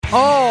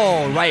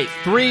All right,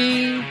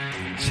 3,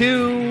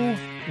 2,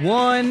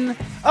 1.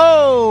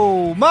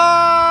 Oh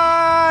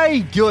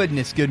my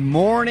goodness. Good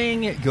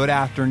morning, good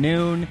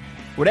afternoon.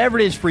 Whatever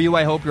it is for you,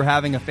 I hope you're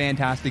having a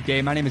fantastic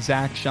day. My name is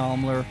Zach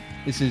Schaumler.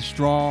 This is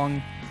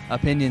Strong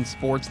Opinion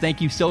Sports. Thank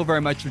you so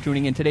very much for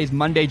tuning in. Today's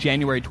Monday,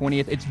 January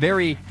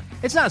 20th.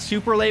 It's not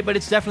super late, but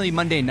it's definitely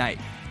Monday night.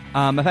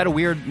 I've had a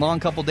weird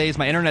long couple days.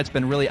 My internet's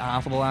been really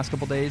awful the last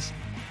couple days.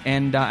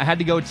 And I had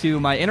to go to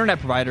my internet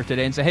provider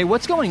today and say, hey,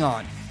 what's going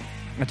on?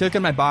 I took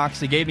in my box.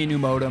 They gave me a new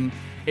modem.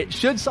 It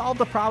should solve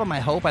the problem, I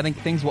hope. I think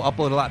things will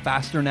upload a lot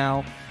faster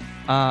now.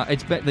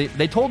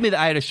 They told me that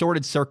I had a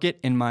shorted circuit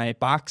in my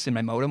box, in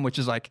my modem, which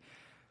is like,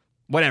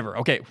 whatever.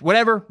 Okay,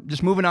 whatever.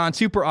 Just moving on.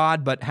 Super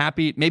odd, but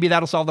happy. Maybe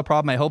that'll solve the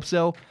problem. I hope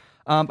so.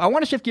 I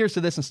want to shift gears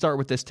to this and start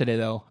with this today,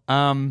 though.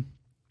 The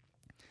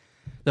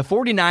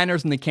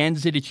 49ers and the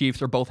Kansas City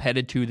Chiefs are both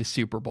headed to the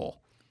Super Bowl.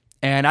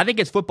 And I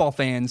think as football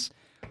fans,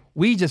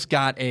 we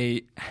got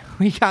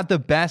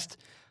the best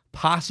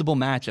possible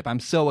matchup.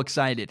 I'm so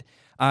excited.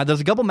 There's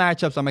a couple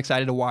matchups I'm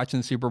excited to watch in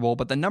the Super Bowl,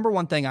 but the number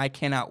one thing I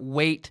cannot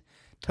wait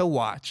to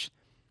watch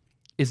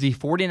is the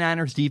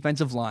 49ers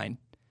defensive line,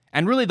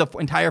 and really the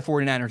entire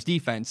 49ers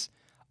defense,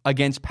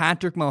 against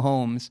Patrick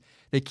Mahomes,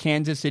 the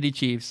Kansas City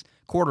Chiefs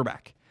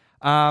quarterback.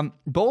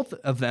 Both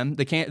of them,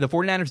 the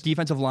 49ers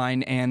defensive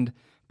line and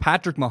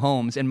Patrick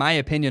Mahomes, in my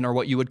opinion, are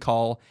what you would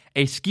call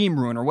a scheme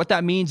ruiner. What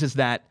that means is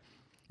that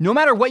no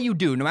matter what you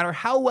do, no matter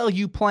how well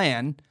you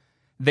plan,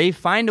 they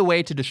find a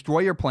way to destroy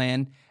your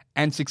plan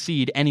and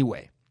succeed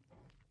anyway.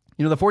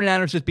 You know, the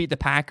 49ers just beat the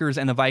Packers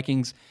and the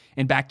Vikings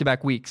in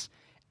back-to-back weeks.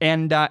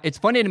 And it's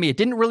funny to me, it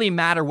didn't really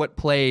matter what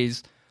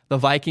plays the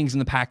Vikings and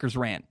the Packers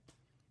ran.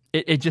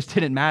 It just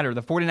didn't matter.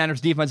 The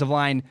 49ers defensive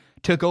line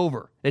took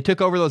over. They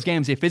took over those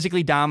games. They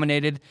physically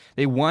dominated.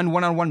 They won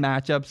one-on-one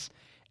matchups.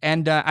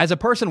 And as a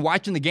person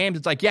watching the games,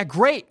 it's like, yeah,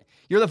 great.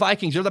 You're the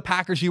Vikings. You're the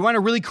Packers. You run a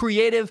really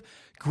creative,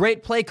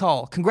 great play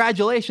call.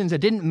 Congratulations.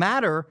 It didn't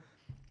matter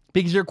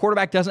because your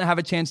quarterback doesn't have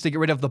a chance to get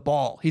rid of the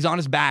ball. He's on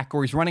his back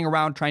or he's running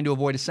around trying to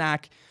avoid a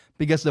sack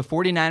because the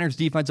 49ers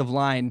defensive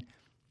line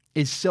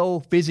is so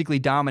physically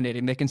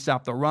dominating. They can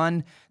stop the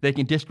run. They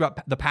can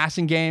disrupt the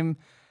passing game.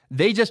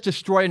 They just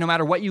destroy no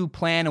matter what you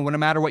plan and no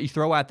matter what you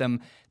throw at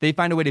them. They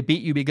find a way to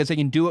beat you because they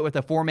can do it with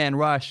a four-man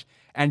rush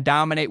and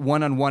dominate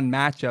one-on-one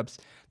matchups.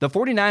 The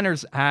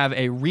 49ers have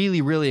a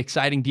really, really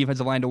exciting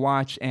defensive line to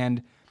watch,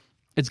 and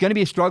it's going to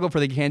be a struggle for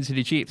the Kansas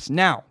City Chiefs.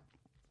 Now,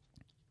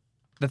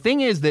 the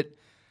thing is that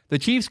the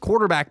Chiefs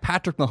quarterback,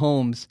 Patrick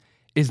Mahomes,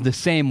 is the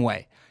same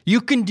way.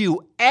 You can do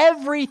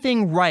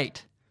everything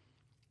right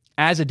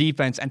as a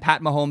defense, and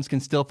Pat Mahomes can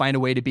still find a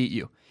way to beat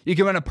you. You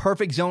can run a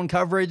perfect zone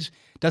coverage.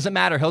 Doesn't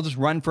matter. He'll just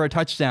run for a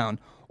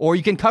touchdown. Or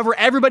you can cover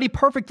everybody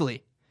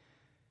perfectly,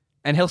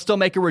 and he'll still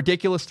make a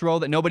ridiculous throw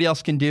that nobody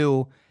else can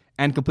do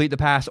and complete the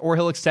pass. Or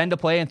he'll extend a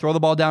play and throw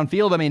the ball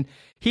downfield. I mean,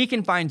 he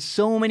can find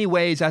so many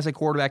ways as a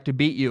quarterback to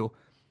beat you.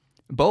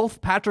 Both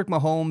Patrick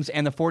Mahomes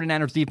and the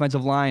 49ers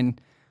defensive line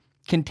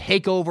can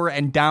take over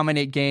and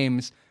dominate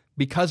games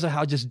because of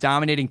how just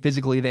dominating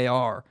physically they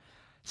are.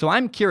 So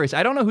I'm curious.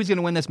 I don't know who's going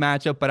to win this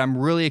matchup, but I'm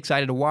really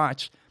excited to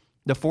watch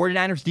the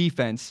 49ers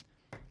defense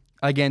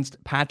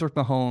against Patrick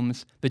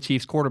Mahomes, the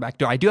Chiefs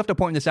quarterback. I do have to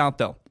point this out,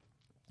 though.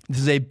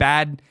 This is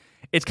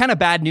it's kind of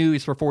bad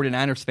news for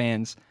 49ers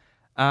fans.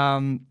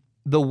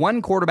 The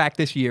one quarterback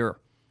this year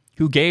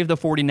who gave the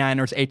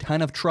 49ers a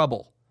ton of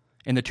trouble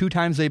in the two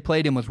times they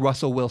played him was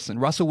Russell Wilson.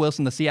 Russell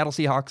Wilson, the Seattle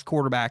Seahawks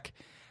quarterback,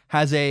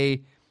 has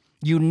a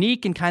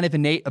unique and kind of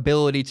innate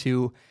ability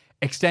to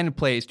extend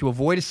plays, to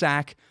avoid a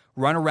sack,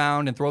 run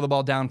around, and throw the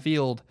ball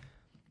downfield.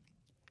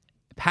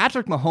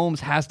 Patrick Mahomes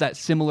has that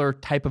similar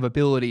type of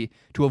ability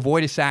to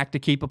avoid a sack, to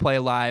keep a play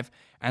alive,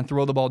 and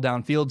throw the ball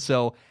downfield.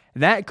 So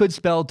that could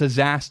spell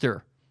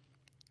disaster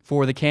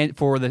for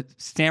the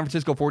San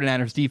Francisco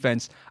 49ers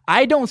defense.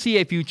 I don't see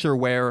a future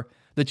where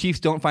the Chiefs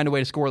don't find a way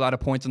to score a lot of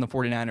points on the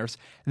 49ers.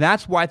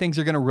 That's why things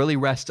are going to really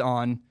rest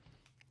on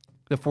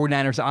the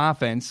 49ers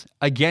offense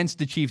against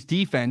the Chiefs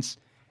defense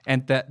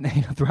and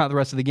throughout the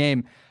rest of the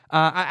game.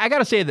 I got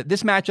to say that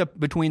this matchup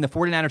between the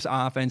 49ers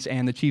offense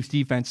and the Chiefs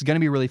defense is going to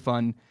be really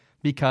fun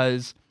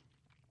because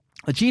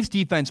the Chiefs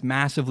defense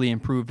massively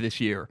improved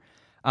this year.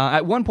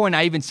 At one point,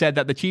 I even said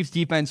that the Chiefs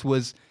defense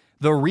was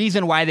the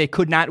reason why they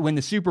could not win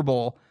the Super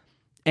Bowl.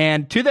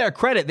 And to their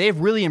credit, they've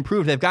really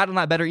improved. They've gotten a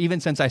lot better even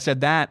since I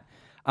said that.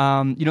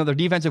 Their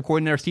defensive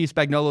coordinator, Steve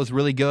Spagnuolo, is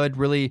really good,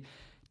 really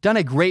done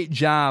a great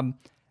job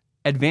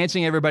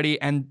advancing everybody.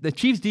 And the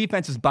Chiefs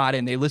defense is bought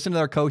in. They listen to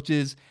their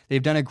coaches.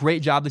 They've done a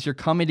great job this year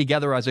coming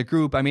together as a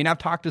group. I mean, I've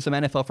talked to some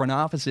NFL front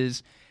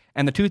offices,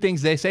 and the two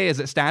things they say is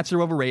that stats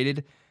are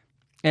overrated.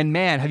 And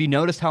man, have you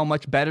noticed how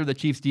much better the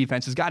Chiefs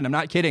defense has gotten? I'm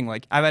not kidding.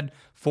 Like, I've had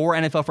 4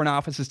 NFL front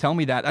offices tell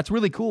me that. That's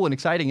really cool and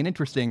exciting and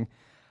interesting.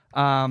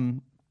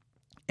 And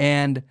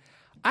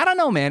I don't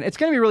know, man. It's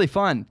going to be really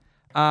fun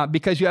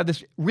because you have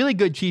this really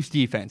good Chiefs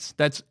defense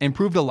that's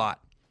improved a lot.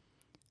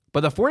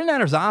 But the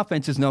 49ers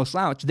offense is no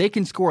slouch. They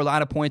can score a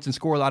lot of points and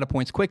score a lot of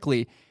points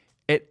quickly.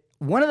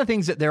 One of the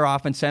things that their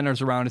offense centers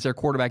around is their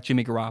quarterback,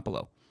 Jimmy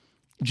Garoppolo.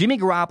 Jimmy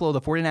Garoppolo,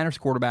 the 49ers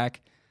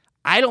quarterback,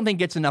 I don't think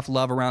gets enough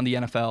love around the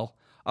NFL.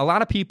 A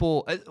lot of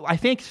people, I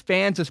think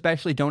fans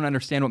especially, don't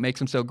understand what makes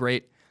him so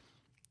great.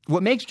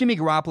 What makes Jimmy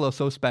Garoppolo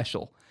so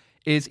special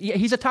is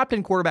he's a top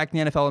 10 quarterback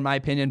in the NFL, in my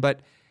opinion,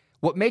 but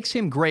what makes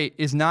him great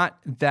is not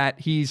that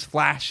he's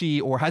flashy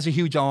or has a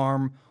huge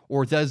arm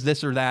or does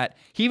this or that.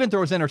 He even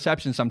throws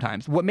interceptions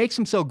sometimes. What makes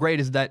him so great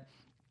is that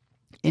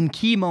in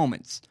key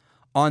moments,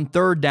 on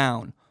third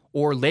down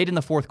or late in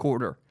the fourth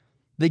quarter,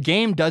 the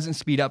game doesn't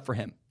speed up for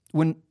him.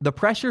 When the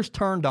pressure's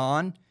turned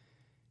on,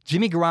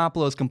 Jimmy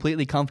Garoppolo is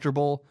completely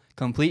comfortable,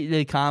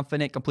 completely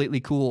confident,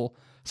 completely cool.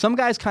 Some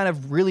guys kind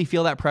of really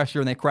feel that pressure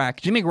and they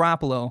crack. Jimmy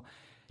Garoppolo,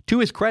 to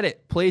his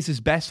credit, plays his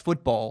best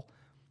football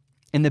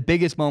in the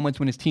biggest moments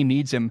when his team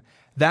needs him.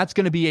 That's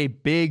going to be a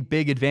big,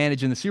 big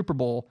advantage in the Super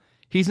Bowl.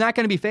 He's not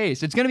going to be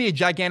phased. It's going to be a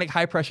gigantic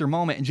high-pressure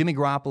moment, and Jimmy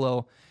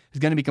Garoppolo is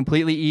going to be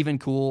completely even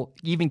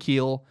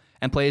keel,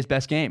 and play his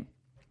best game.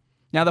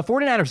 Now, the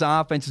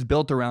 49ers offense is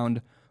built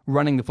around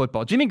running the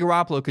football. Jimmy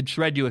Garoppolo could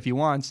shred you if he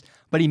wants,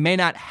 but he may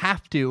not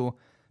have to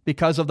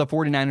because of the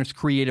 49ers'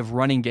 creative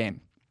running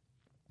game.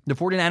 The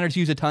 49ers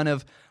use a ton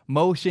of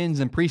motions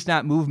and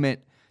pre-snap movement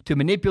to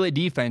manipulate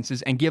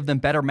defenses and give them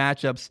better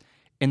matchups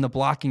in the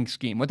blocking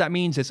scheme. What that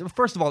means is,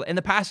 first of all, in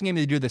the passing game,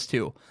 they do this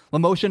too. They'll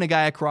motion a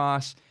guy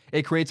across.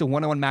 It creates a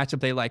one-on-one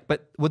matchup they like.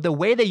 But with the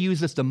way they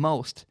use this the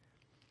most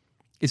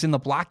is in the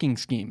blocking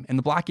scheme, in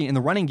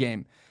the running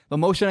game. They'll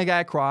motion a guy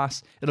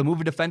across. It'll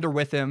move a defender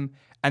with him,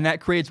 and that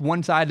creates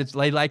one side that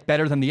they like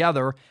better than the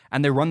other,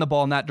 and they run the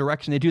ball in that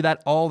direction. They do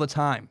that all the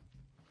time.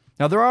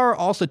 Now, there are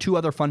also two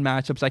other fun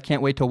matchups I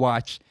can't wait to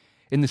watch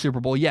in the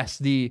Super Bowl.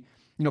 Yes,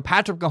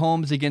 Patrick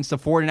Mahomes against the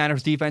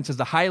 49ers defense is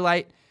the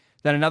highlight.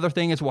 Then another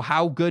thing is, well,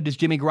 how good does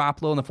Jimmy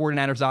Garoppolo and the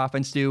 49ers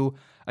offense do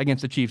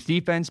against the Chiefs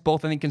defense?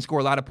 Both, I think, can score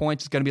a lot of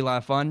points. It's going to be a lot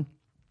of fun.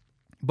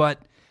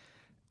 But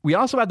we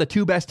also have the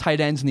two best tight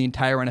ends in the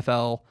entire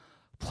NFL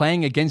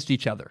playing against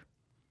each other.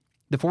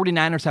 The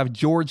 49ers have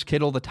George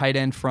Kittle, the tight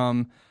end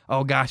from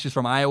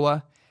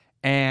Iowa.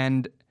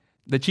 And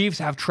the Chiefs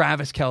have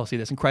Travis Kelce,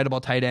 this incredible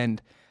tight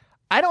end.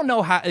 I don't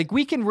know how,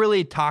 we can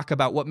really talk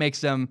about what makes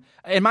them,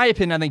 in my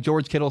opinion, I think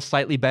George Kittle's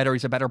slightly better.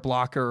 He's a better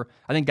blocker.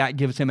 I think that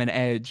gives him an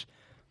edge.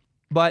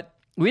 But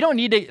we don't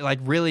need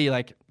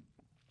to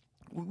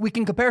we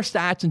can compare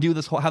stats and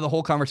have the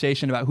whole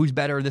conversation about who's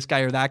better, this guy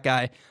or that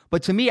guy.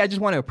 But to me, I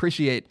just want to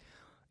appreciate,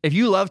 if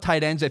you love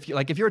tight ends, if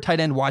you're a tight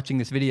end watching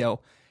this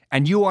video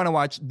and you want to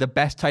watch the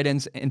best tight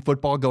ends in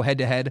football go head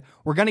to head,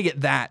 we're going to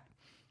get that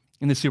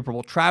in the Super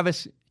Bowl.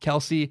 Travis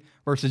Kelce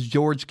versus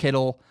George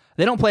Kittle.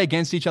 They don't play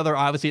against each other,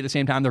 obviously, at the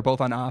same time. They're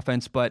both on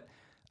offense, but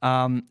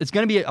it's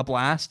going to be a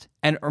blast.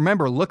 And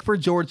remember, look for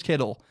George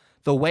Kittle.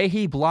 The way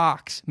he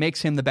blocks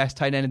makes him the best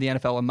tight end in the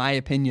NFL, in my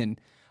opinion.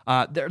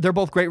 They're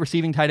both great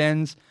receiving tight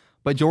ends,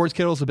 but George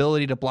Kittle's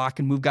ability to block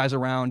and move guys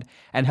around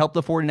and help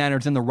the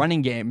 49ers in the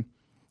running game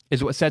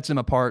is what sets him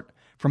apart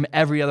from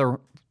every other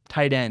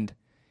tight end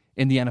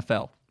in the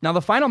NFL. Now,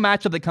 the final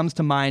matchup that comes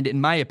to mind, in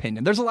my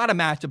opinion, there's a lot of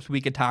matchups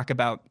we could talk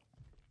about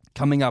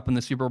coming up in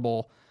the Super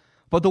Bowl,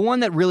 but the one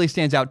that really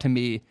stands out to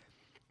me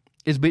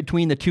is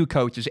between the two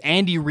coaches,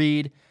 Andy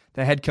Reid,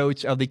 the head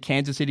coach of the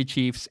Kansas City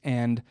Chiefs,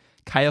 and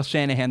Kyle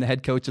Shanahan, the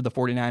head coach of the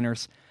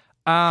 49ers.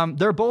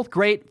 They're both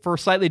great for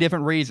slightly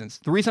different reasons.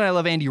 The reason I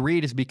love Andy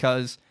Reid is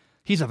because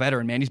he's a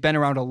veteran, man. He's been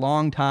around a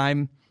long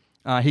time.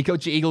 He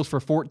coached the Eagles for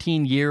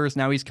 14 years.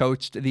 Now he's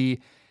coached the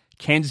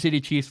Kansas City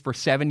Chiefs for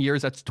 7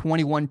 years. That's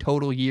 21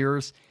 total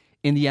years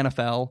in the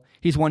NFL.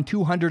 He's won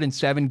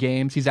 207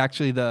 games. He's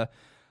actually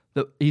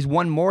he's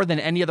won more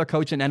than any other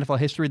coach in NFL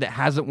history that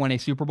hasn't won a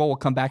Super Bowl. We'll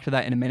come back to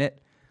that in a minute.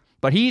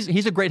 But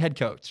he's a great head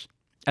coach.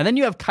 And then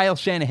you have Kyle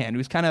Shanahan,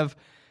 who's kind of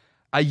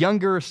a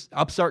younger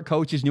upstart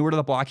coach. He's newer to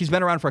the block. He's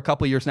been around for a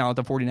couple of years now at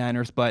the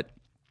 49ers, but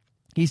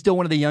he's still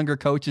one of the younger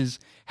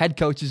head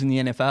coaches in the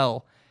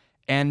NFL.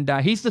 And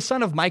he's the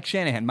son of Mike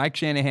Shanahan. Mike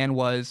Shanahan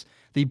was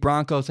the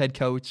Broncos head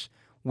coach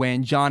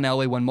when John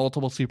Elway won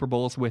multiple Super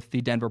Bowls with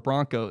the Denver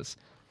Broncos.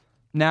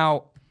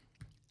 Now,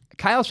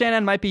 Kyle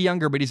Shanahan might be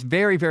younger, but he's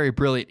very, very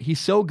brilliant.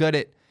 He's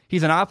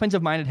an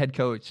offensive-minded head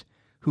coach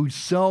who's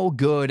so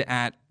good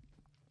at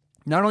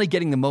not only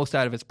getting the most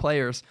out of his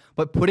players,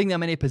 but putting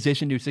them in a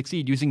position to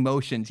succeed, using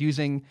motions,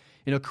 using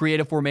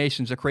creative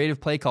formations or creative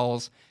play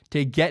calls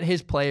to get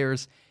his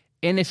players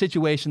in a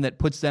situation that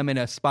puts them in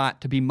a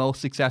spot to be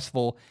most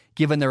successful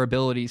given their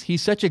abilities.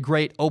 He's such a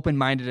great,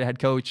 open-minded head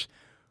coach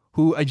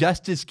who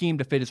adjusts his scheme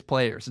to fit his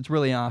players. It's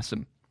really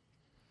awesome.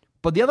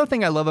 But the other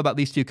thing I love about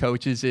these two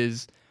coaches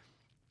is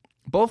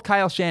both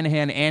Kyle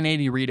Shanahan and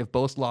Andy Reid have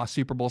both lost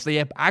Super Bowls. They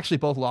have actually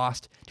both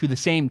lost to the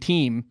same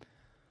team,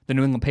 the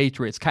New England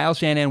Patriots. Kyle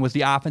Shanahan was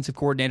the offensive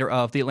coordinator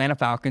of the Atlanta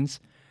Falcons.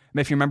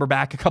 If you remember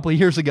back a couple of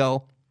years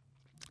ago,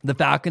 the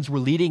Falcons were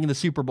leading in the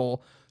Super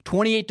Bowl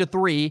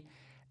 28-3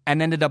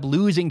 and ended up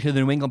losing to the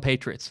New England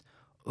Patriots.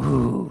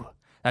 Ooh,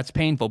 that's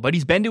painful. But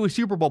he's been to a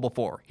Super Bowl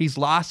before. He's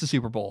lost a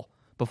Super Bowl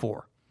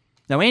before.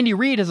 Now, Andy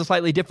Reid has a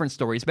slightly different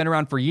story. He's been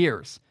around for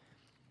years.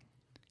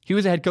 He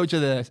was the head coach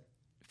of the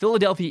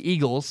Philadelphia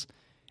Eagles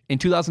in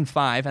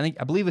 2005. I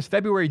believe it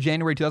was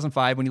January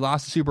 2005 when he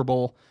lost the Super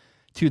Bowl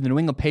to the New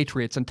England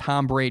Patriots and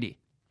Tom Brady.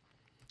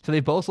 So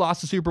they've both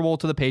lost the Super Bowl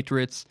to the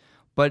Patriots,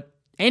 but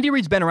Andy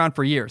Reid's been around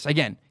for years.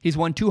 Again, he's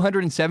won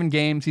 207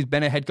 games. He's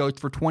been a head coach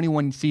for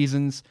 21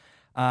 seasons.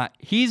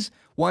 He's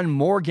won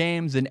more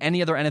games than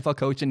any other NFL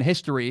coach in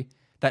history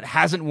that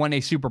hasn't won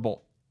a Super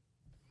Bowl.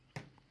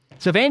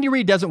 So if Andy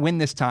Reid doesn't win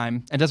this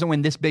time and doesn't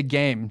win this big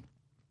game,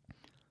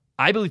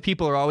 I believe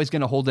people are always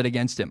going to hold it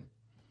against him.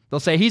 They'll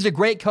say he's a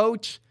great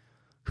coach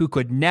who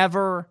could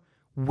never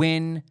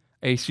win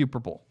a Super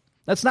Bowl.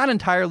 That's not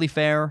entirely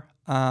fair,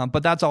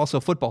 but that's also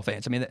football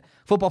fans. I mean,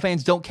 football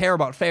fans don't care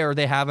about fair.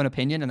 They have an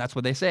opinion, and that's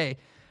what they say.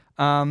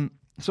 So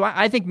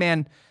I think,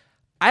 man,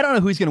 I don't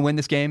know who's going to win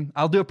this game.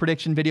 I'll do a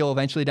prediction video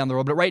eventually down the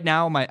road, but right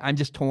now I'm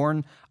just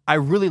torn. I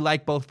really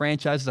like both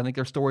franchises. I think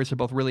their stories are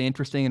both really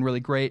interesting and really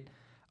great.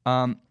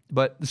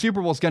 But the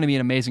Super Bowl is going to be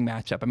an amazing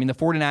matchup. I mean, the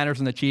 49ers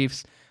and the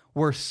Chiefs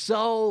were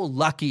so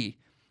lucky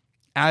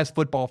as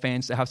football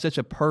fans to have such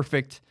a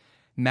perfect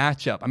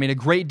matchup. I mean, a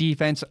great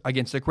defense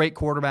against a great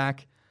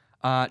quarterback,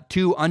 an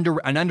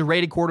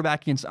underrated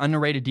quarterback against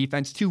underrated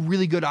defense, two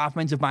really good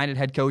offensive-minded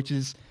head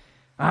coaches.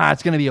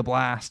 It's going to be a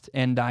blast,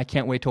 and I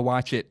can't wait to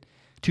watch it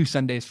 2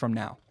 Sundays from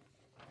now.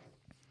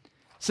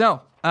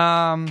 So,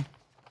 the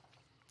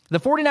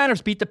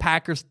 49ers beat the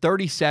Packers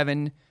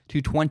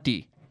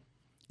 37-20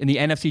 in the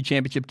NFC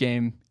Championship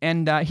game.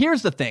 And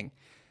here's the thing.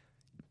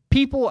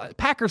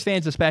 Packers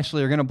fans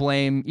especially, are going to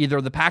blame either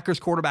the Packers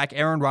quarterback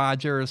Aaron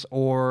Rodgers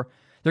or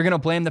they're going to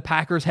blame the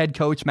Packers head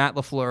coach Matt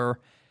LaFleur.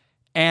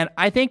 And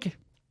I think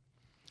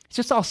it's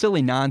just all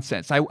silly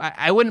nonsense.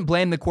 I wouldn't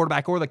blame the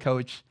quarterback or the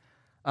coach.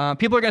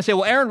 People are going to say,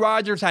 well, Aaron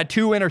Rodgers had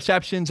 2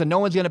 interceptions, and no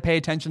one's going to pay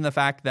attention to the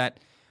fact that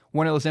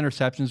one of those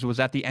interceptions was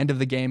at the end of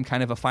the game,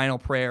 kind of a final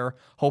prayer,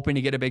 hoping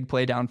to get a big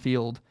play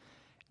downfield.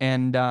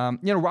 And,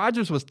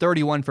 Rodgers was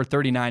 31 for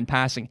 39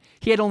 passing.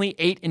 He had only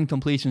 8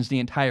 incompletions the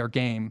entire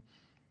game.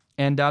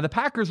 And the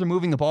Packers are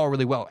moving the ball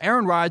really well.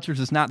 Aaron Rodgers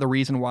is not the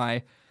reason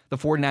why the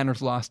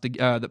 49ers lost,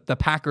 the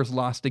Packers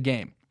lost the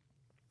game.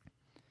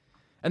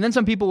 And then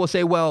some people will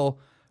say, well,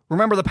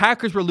 remember the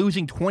Packers were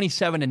losing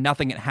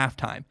 27-0 at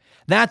halftime.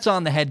 That's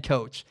on the head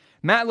coach.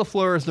 Matt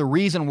LaFleur is the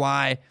reason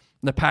why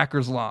the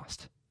Packers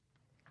lost.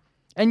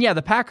 And yeah,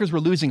 the Packers were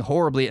losing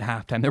horribly at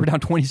halftime. They were down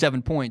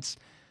 27 points.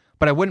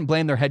 But I wouldn't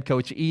blame their head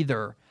coach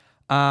either.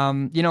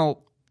 Why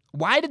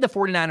did the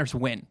 49ers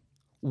win?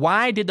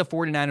 Why did the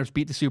 49ers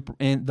beat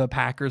the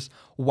Packers?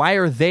 Why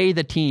are they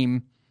the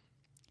team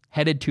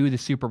headed to the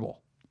Super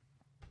Bowl?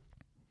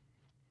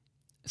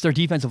 It's their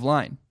defensive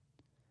line.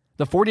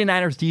 The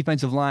 49ers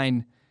defensive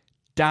line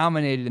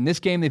dominated. In this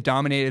game, they've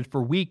dominated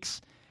for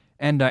weeks.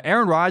 And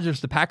Aaron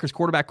Rodgers, the Packers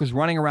quarterback, was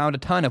running around a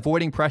ton,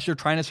 avoiding pressure,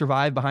 trying to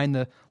survive behind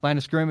the line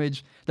of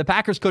scrimmage. The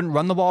Packers couldn't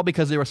run the ball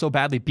because they were so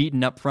badly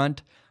beaten up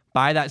front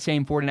by that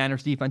same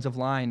 49ers defensive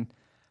line.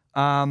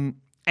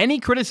 Any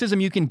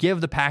criticism you can give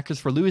the Packers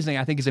for losing,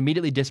 I think, is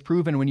immediately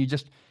disproven when you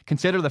just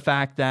consider the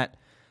fact that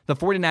the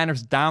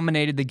 49ers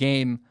dominated the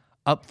game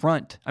up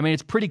front. I mean,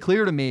 it's pretty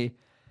clear to me.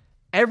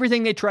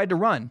 Everything they tried to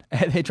run,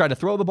 they tried to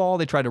throw the ball,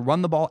 they tried to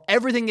run the ball.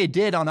 Everything they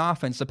did on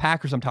offense, the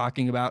Packers I'm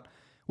talking about,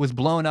 was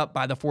blown up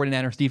by the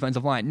 49ers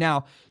defensive line.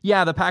 Now,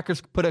 yeah, the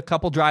Packers put a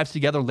couple drives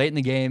together late in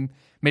the game,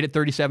 made it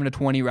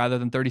 37-20 rather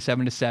than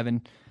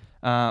 37-7.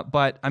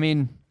 But, I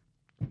mean,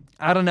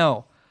 I don't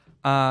know.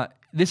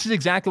 This is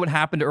exactly what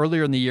happened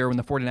earlier in the year when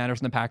the 49ers and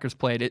the Packers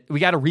played. We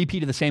got a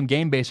repeat of the same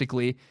game,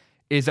 basically,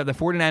 is that the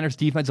 49ers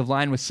defensive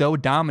line was so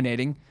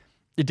dominating,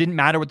 it didn't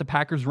matter what the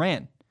Packers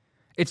ran.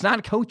 It's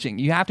not coaching.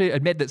 You have to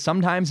admit that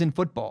sometimes in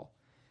football,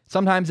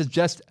 sometimes it's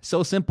just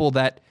so simple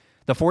that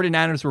the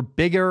 49ers were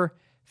bigger,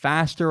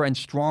 faster, and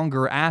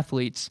stronger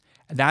athletes.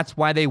 That's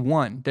why they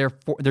won. Their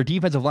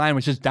defensive line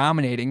was just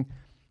dominating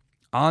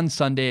on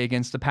Sunday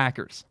against the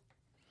Packers.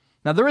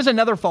 Now, there is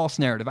another false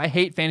narrative. I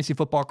hate fantasy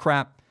football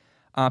crap.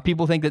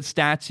 People think that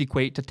stats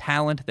equate to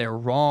talent. They're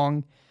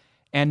wrong.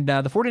 And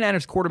the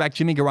 49ers quarterback,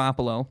 Jimmy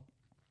Garoppolo,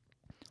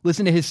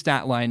 listen to his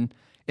stat line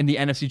in the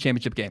NFC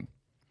Championship game.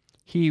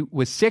 He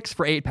was 6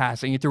 for 8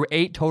 passing. He threw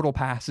 8 total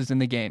passes in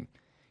the game.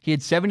 He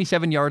had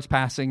 77 yards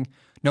passing,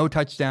 no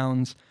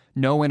touchdowns,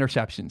 no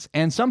interceptions.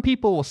 And some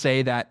people will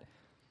say that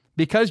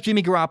because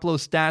Jimmy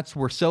Garoppolo's stats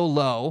were so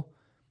low,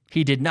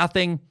 he did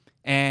nothing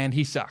and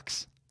he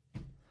sucks.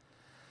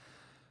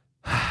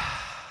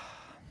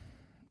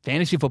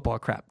 Fantasy football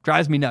crap.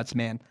 Drives me nuts,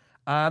 man.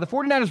 The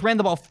 49ers ran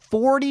the ball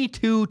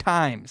 42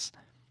 times.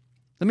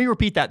 Let me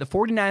repeat that. The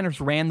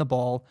 49ers ran the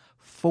ball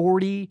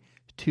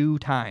 42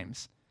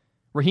 times.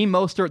 Raheem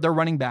Mostert, their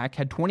running back,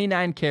 had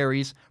 29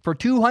 carries for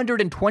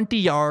 220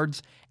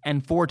 yards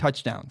and 4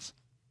 touchdowns.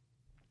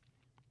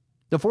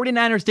 The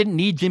 49ers didn't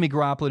need Jimmy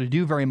Garoppolo to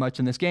do very much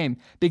in this game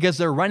because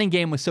their running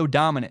game was so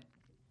dominant.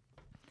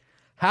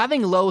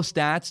 Having low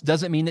stats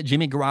doesn't mean that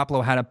Jimmy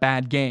Garoppolo had a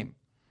bad game.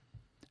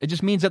 It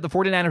just means that the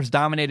 49ers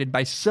dominated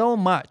by so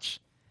much,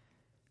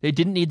 they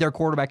didn't need their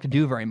quarterback to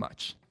do very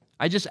much.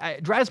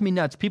 It drives me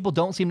nuts. People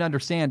don't seem to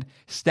understand.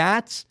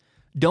 Stats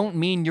don't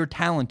mean you're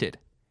talented.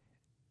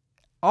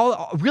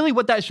 Really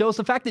what that shows,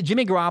 the fact that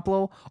Jimmy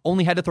Garoppolo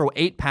only had to throw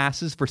 8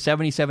 passes for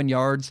 77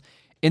 yards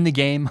in the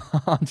game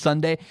on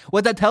Sunday,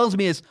 what that tells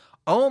me is,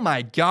 oh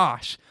my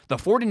gosh, the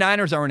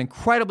 49ers are an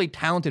incredibly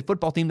talented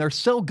football team. They're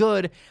so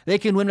good, they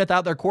can win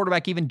without their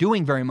quarterback even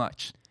doing very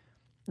much.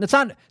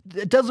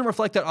 It doesn't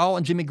reflect at all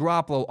on Jimmy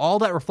Garoppolo. All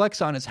that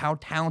reflects on is how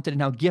talented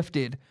and how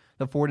gifted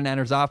the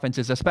 49ers offense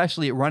is,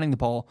 especially at running the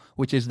ball,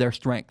 which is their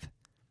strength.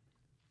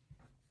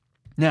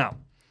 Now,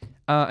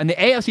 in the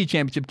AFC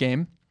Championship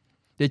game,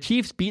 the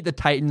Chiefs beat the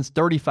Titans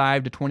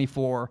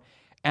 35-24,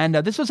 and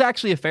this was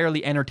actually a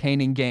fairly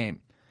entertaining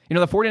game. You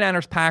know, the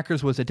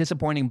 49ers-Packers was a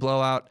disappointing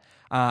blowout.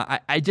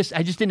 I just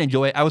didn't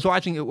enjoy it. I was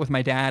watching it with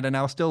my dad, and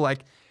I was still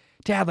like,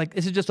 Dad,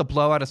 this is just a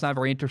blowout. It's not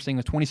very interesting.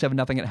 It was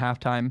 27-0 at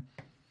halftime.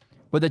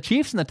 But the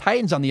Chiefs and the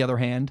Titans, on the other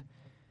hand,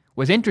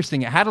 was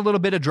interesting. It had a little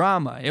bit of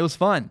drama. It was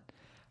fun.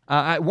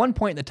 At one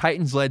point, the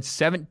Titans led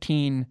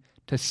 17-7.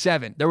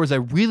 There was a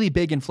really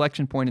big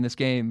inflection point in this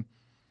game.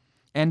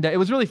 And it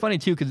was really funny,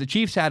 too, because the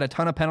Chiefs had a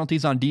ton of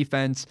penalties on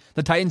defense.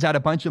 The Titans had a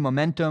bunch of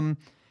momentum.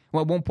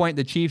 Well, at one point,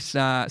 the Chiefs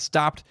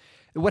stopped.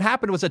 What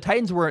happened was it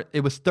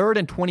was 3rd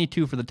and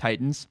 22 for the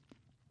Titans.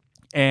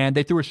 And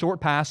they threw a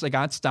short pass. They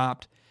got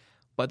stopped.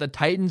 But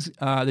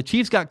the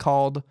Chiefs got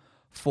called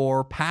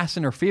for pass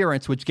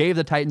interference, which gave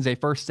the Titans a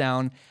first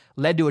down,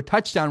 led to a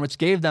touchdown, which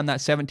gave them that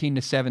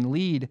 17-7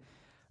 lead.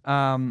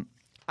 I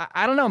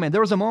don't know, man.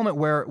 There was a moment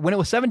where when it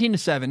was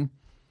 17-7,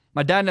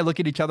 my dad and I look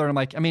at each other and I'm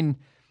like,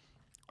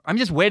 I'm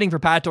just waiting for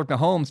Patrick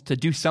Mahomes to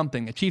do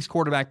something. The Chiefs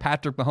quarterback,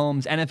 Patrick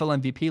Mahomes, NFL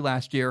MVP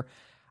last year.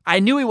 I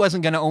knew he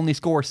wasn't going to only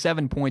score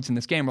 7 points in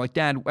this game. We're like,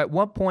 Dad, at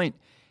what point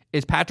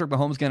is Patrick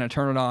Mahomes going to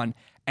turn it on?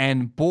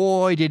 And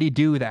boy, did he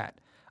do that.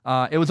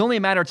 It was only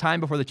a matter of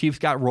time before the Chiefs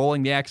got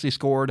rolling. They actually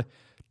scored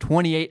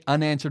 28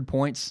 unanswered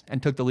points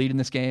and took the lead in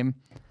this game.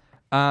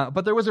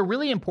 But there was a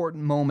really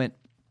important moment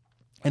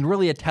and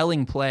really a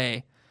telling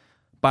play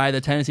by the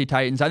Tennessee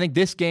Titans. I think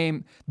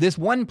this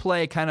one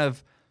play kind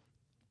of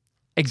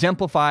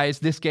exemplifies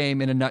this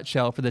game in a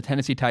nutshell for the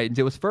Tennessee Titans.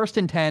 It was 1st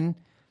and 10.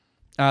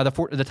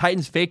 The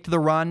Titans faked the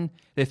run.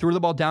 They threw the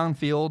ball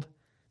downfield.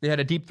 They had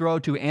a deep throw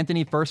to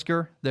Anthony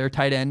Fursker, their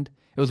tight end.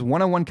 It was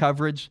one-on-one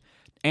coverage.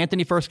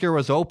 Anthony Fursker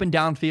was open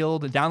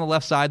downfield, down the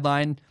left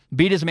sideline,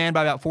 beat his man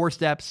by about 4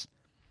 steps.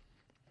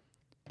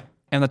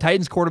 And the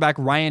Titans quarterback,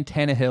 Ryan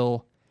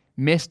Tannehill,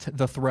 missed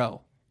the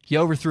throw. He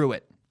overthrew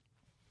it.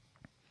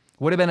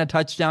 Would have been a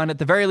touchdown. At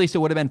the very least, it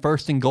would have been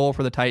 1st and goal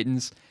for the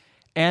Titans.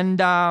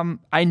 And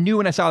I knew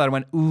when I saw that, I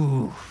went,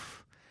 ooh,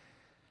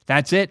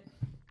 that's it.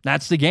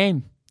 That's the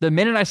game. The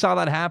minute I saw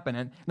that happen,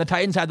 and the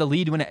Titans had the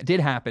lead when it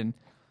did happen,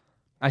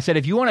 I said,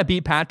 if you want to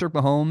beat Patrick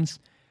Mahomes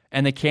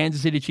and the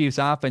Kansas City Chiefs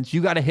offense,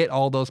 you got to hit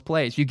all those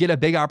plays. You get a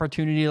big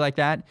opportunity like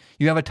that.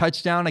 You have a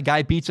touchdown. A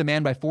guy beats a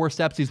man by 4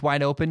 steps. He's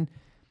wide open.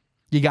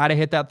 You got to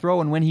hit that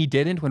throw. And when he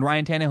didn't, when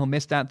Ryan Tannehill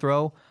missed that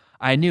throw,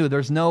 I knew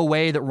there's no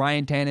way that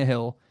Ryan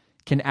Tannehill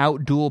can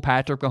outduel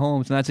Patrick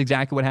Mahomes. And that's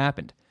exactly what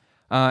happened.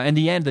 In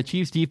the end, the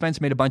Chiefs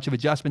defense made a bunch of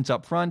adjustments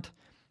up front.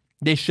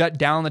 They shut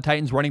down the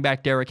Titans running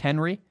back Derrick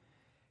Henry.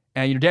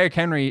 And Derrick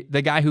Henry,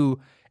 the guy who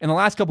in the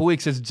last couple of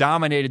weeks has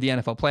dominated the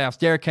NFL playoffs,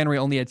 Derrick Henry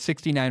only had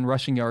 69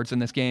 rushing yards in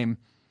this game.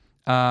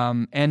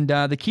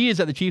 The key is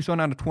that the Chiefs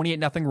went on a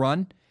 28-0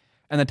 run,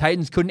 and the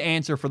Titans couldn't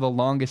answer for the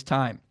longest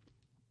time.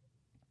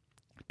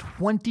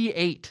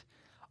 28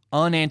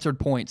 unanswered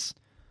points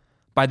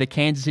by the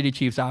Kansas City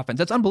Chiefs offense.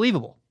 That's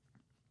unbelievable.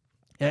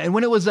 And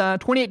when it was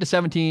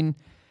 28-17,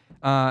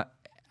 I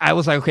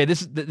was like, okay,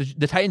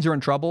 the Titans are in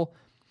trouble.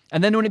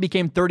 And then when it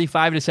became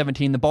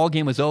 35-17, the ball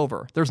game was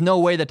over. There's no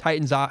way the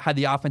Titans had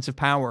the offensive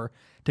power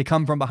to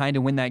come from behind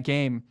and win that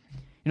game.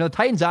 The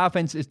Titans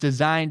offense is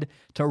designed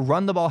to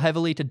run the ball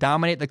heavily, to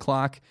dominate the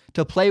clock,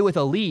 to play with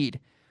a lead.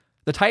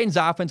 The Titans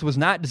offense was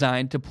not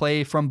designed to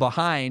play from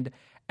behind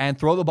and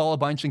throw the ball a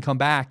bunch and come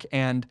back.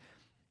 And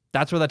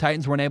that's where the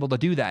Titans weren't able to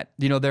do that.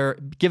 They're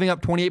giving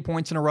up 28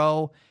 points in a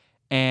row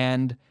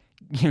and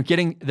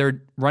getting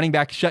their running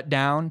back shut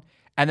down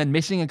and then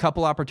missing a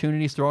couple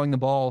opportunities throwing the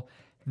ball.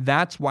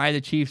 That's why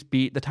the Chiefs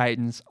beat the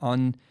Titans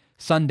on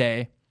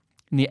Sunday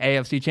in the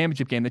AFC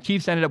Championship game. The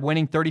Chiefs ended up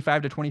winning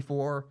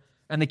 35-24.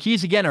 And the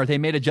keys, again, are they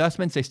made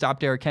adjustments. They stopped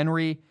Derrick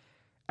Henry.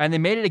 And they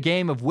made it a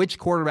game of which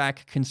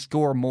quarterback can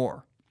score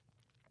more.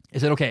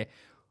 Is it, okay,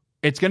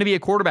 it's going to be a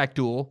quarterback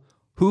duel.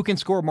 Who can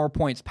score more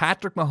points?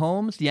 Patrick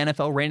Mahomes, the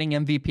NFL reigning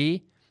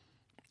MVP,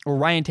 or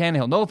Ryan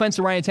Tannehill? No offense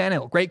to Ryan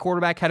Tannehill. Great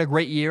quarterback, had a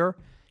great year.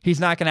 He's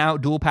not going to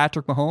outduel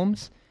Patrick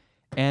Mahomes.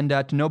 And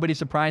to nobody's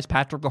surprise,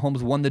 Patrick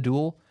Mahomes won the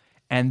duel.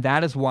 And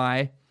that is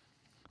why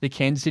the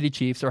Kansas City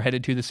Chiefs are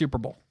headed to the Super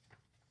Bowl.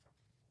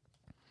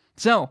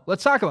 So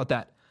let's talk about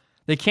that.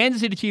 The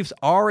Kansas City Chiefs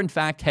are, in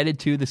fact, headed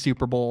to the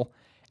Super Bowl.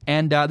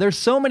 And there's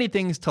so many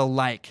things to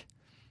like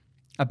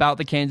about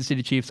the Kansas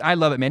City Chiefs. I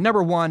love it, man.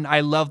 Number one,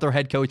 I love their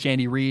head coach,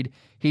 Andy Reid.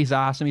 He's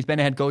awesome. He's been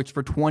a head coach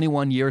for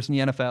 21 years in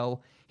the NFL.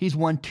 He's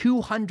won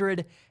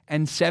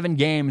 207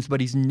 games, but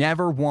he's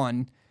never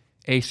won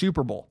a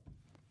Super Bowl.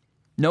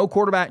 No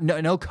quarterback,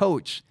 no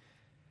coach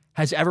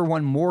has ever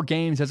won more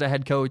games as a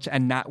head coach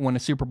and not won a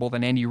Super Bowl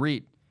than Andy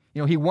Reid.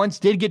 He once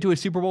did get to a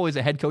Super Bowl as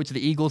a head coach of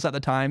the Eagles at the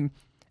time,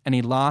 and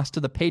he lost to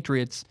the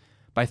Patriots,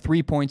 by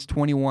 3 points,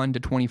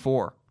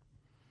 21-24.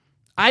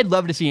 I'd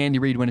love to see Andy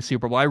Reid win a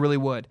Super Bowl. I really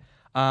would.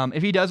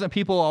 If he doesn't,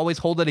 people always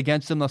hold it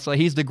against him. They'll say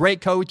he's the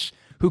great coach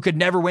who could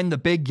never win the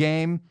big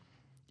game.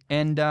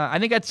 And I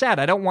think that's sad.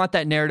 I don't want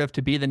that narrative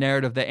to be the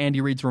narrative that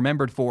Andy Reid's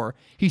remembered for.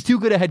 He's too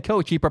good a head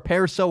coach. He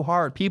prepares so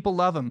hard. People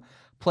love him.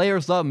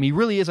 Players love him. He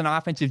really is an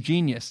offensive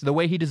genius. The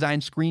way he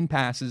designs screen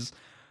passes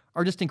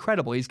are just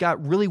incredible. He's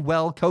got really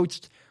well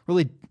coached,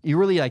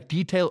 really like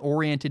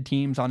detail-oriented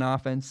teams on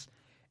offense.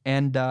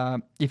 And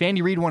if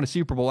Andy Reid won a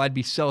Super Bowl, I'd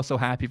be so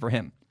happy for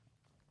him.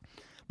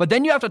 But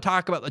then you have to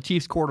talk about the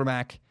Chiefs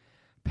quarterback,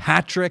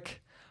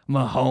 Patrick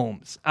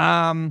Mahomes.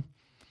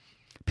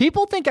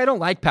 People think I don't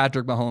like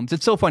Patrick Mahomes.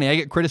 It's so funny. I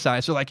get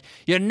criticized. They're like,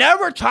 you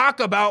never talk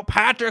about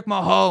Patrick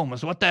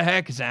Mahomes. What the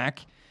heck, Zach?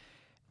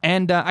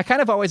 And I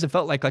kind of always have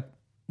felt like,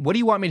 what do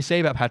you want me to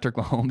say about Patrick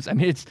Mahomes? I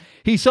mean,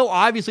 he's so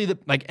obviously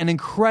an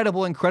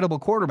incredible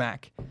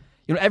quarterback.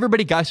 You know,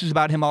 everybody gushes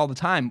about him all the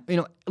time. You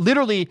know,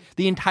 literally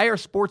the entire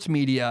sports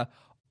media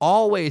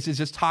always is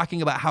just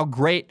talking about how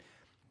great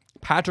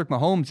Patrick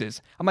Mahomes is.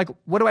 I'm like,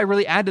 what do I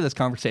really add to this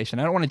conversation?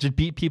 I don't want to just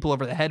beat people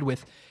over the head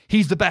with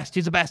he's the best,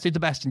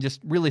 and just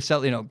really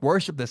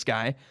worship this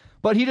guy.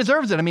 But he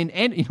deserves it. I mean,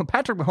 and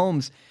Patrick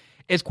Mahomes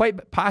is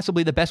quite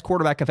possibly the best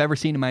quarterback I've ever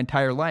seen in my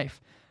entire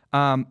life.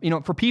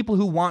 For people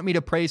who want me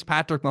to praise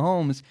Patrick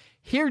Mahomes,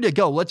 here to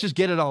go. Let's just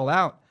get it all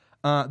out.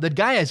 The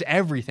guy has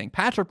everything.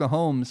 Patrick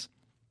Mahomes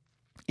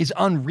is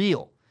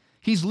unreal.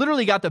 He's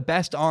literally got the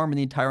best arm in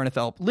the entire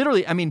NFL.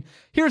 Literally, I mean,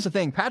 here's the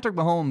thing. Patrick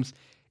Mahomes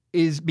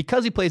is,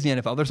 because he plays in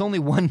the NFL, there's only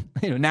one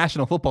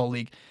National Football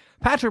League.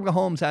 Patrick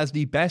Mahomes has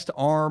the best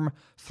arm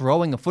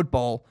throwing a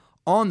football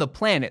on the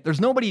planet. There's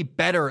nobody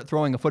better at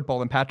throwing a football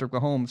than Patrick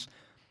Mahomes.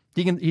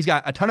 He's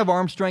got a ton of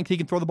arm strength. He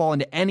can throw the ball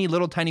into any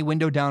little tiny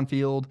window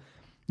downfield.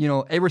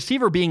 A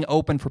receiver being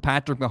open for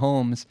Patrick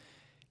Mahomes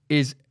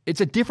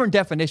it's a different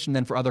definition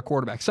than for other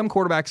quarterbacks. Some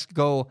quarterbacks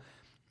go,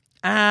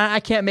 I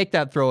can't make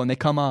that throw, and they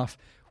come off.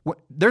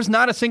 There's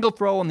not a single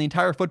throw on the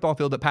entire football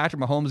field that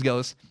Patrick Mahomes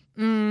goes,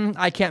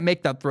 I can't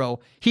make that throw.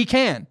 He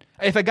can.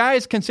 If a guy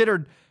is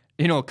considered,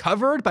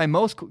 covered by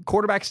most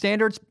quarterback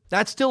standards,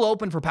 that's still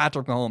open for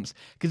Patrick Mahomes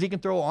because he can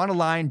throw on a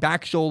line,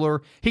 back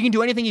shoulder. He can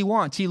do anything he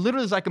wants. He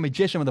literally is like a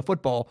magician with a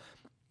football.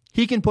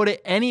 He can put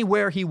it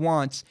anywhere he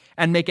wants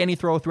and make any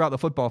throw throughout the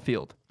football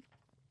field.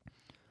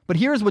 But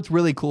here's what's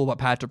really cool about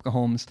Patrick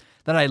Mahomes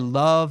that I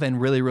love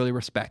and really, really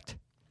respect.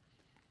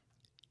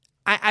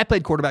 I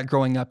played quarterback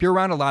growing up. You're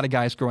around a lot of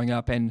guys growing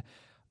up, and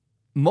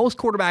most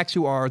quarterbacks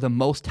who are the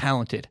most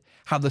talented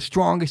have the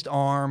strongest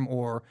arm,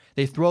 or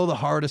they throw the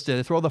hardest,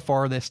 they throw the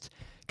farthest.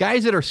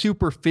 Guys that are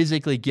super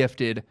physically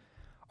gifted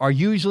are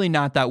usually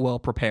not that well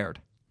prepared.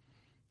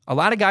 A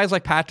lot of guys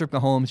like Patrick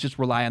Mahomes just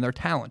rely on their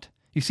talent.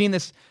 You've seen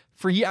this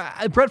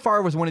Brett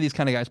Favre was one of these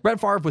kind of guys. Brett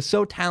Favre was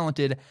so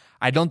talented,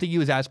 I don't think he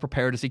was as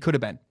prepared as he could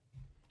have been.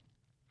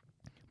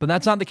 But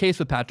that's not the case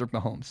with Patrick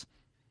Mahomes.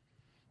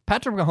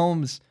 Patrick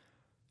Mahomes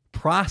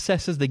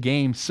processes the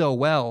game so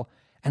well,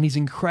 and he's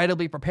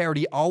incredibly prepared.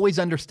 He always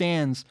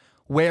understands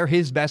where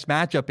his best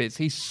matchup is.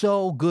 He's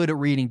so good at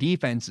reading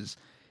defenses.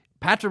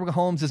 Patrick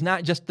Mahomes is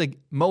not just the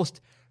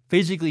most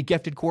physically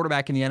gifted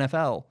quarterback in the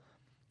NFL.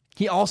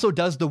 He also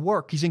does the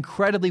work. He's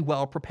incredibly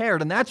well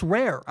prepared, and that's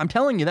rare. I'm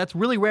telling you, that's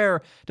really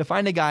rare to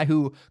find a guy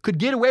who could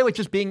get away with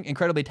just being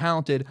incredibly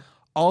talented,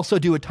 also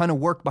do a ton of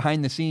work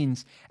behind the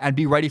scenes, and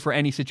be ready for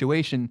any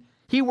situation.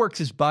 He works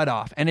his butt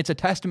off, and it's a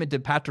testament to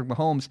Patrick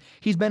Mahomes.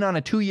 He's been on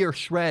a 2-year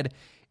shred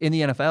in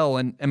the NFL,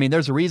 and I mean,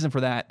 there's a reason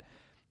for that.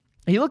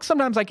 He looks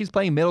sometimes like he's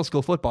playing middle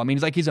school football. I mean,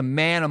 he's a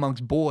man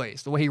amongst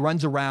boys. The way he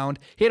runs around.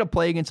 He had a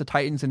play against the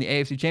Titans in the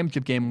AFC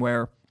Championship game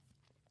where,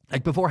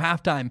 before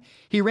halftime,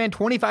 he ran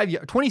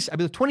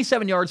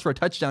 27 yards for a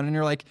touchdown, and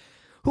you're like,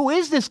 who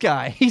is this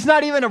guy? He's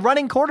not even a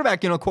running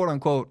quarterback, quote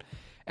unquote.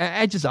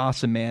 It's just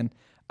awesome, man.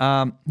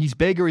 He's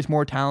bigger, he's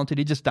more talented,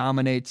 he just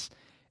dominates.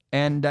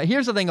 And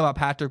here's the thing about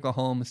Patrick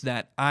Mahomes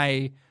that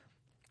I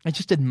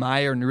just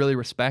admire and really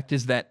respect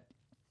is that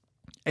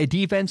a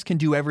defense can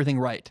do everything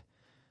right.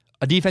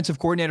 A defensive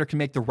coordinator can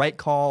make the right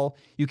call.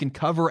 You can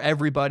cover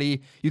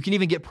everybody. You can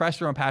even get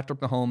pressure on Patrick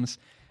Mahomes,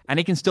 and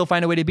he can still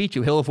find a way to beat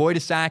you. He'll avoid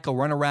a sack, he'll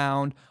run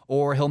around,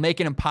 or he'll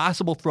make an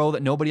impossible throw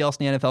that nobody else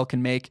in the NFL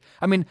can make.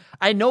 I mean,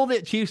 I know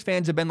that Chiefs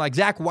fans have been like,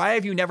 Zach, why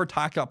have you never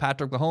talked about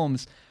Patrick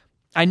Mahomes?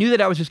 I knew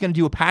that I was just going to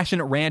do a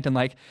passionate rant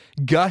and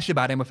gush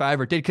about him if I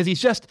ever did, because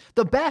he's just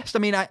the best. I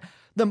mean,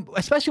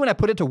 especially when I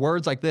put it to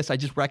words like this, I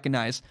just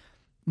recognize,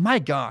 my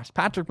gosh,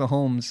 Patrick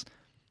Mahomes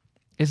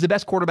is the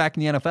best quarterback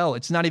in the NFL.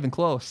 It's not even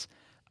close.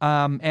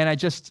 And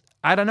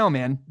I don't know,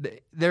 man.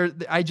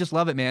 I just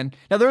love it, man.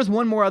 Now, there's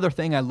one more other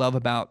thing I love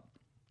about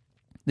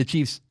the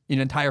Chiefs'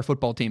 entire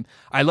football team.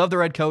 I love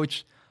their head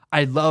coach.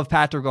 I love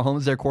Patrick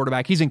Mahomes, their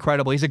quarterback. He's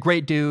incredible. He's a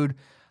great dude,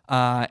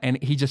 and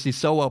he's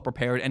so well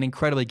prepared and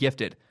incredibly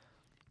gifted.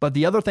 But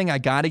the other thing I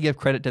got to give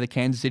credit to the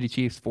Kansas City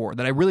Chiefs for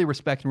that I really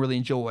respect and really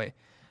enjoy,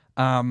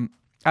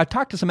 I've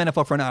talked to some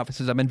NFL front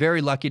offices. I've been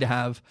very lucky to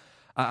have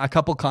a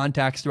couple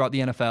contacts throughout the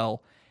NFL,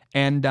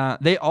 and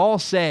they all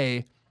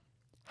say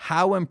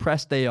how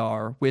impressed they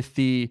are with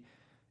the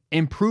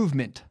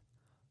improvement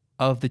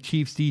of the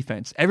Chiefs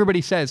defense.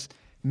 Everybody says,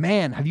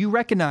 man, have you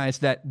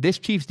recognized that this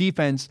Chiefs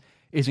defense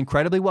is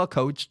incredibly well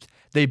coached?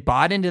 They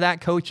bought into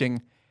that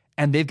coaching,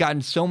 and they've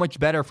gotten so much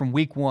better from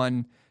week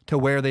one to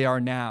where they are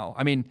now.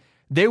 I mean,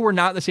 they were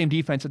not the same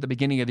defense at the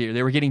beginning of the year.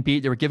 They were getting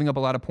beat. They were giving up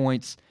a lot of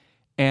points.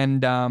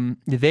 And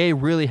they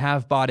really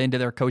have bought into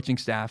their coaching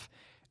staff.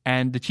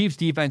 And the Chiefs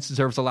defense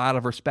deserves a lot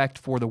of respect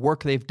for the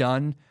work they've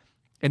done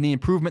and the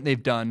improvement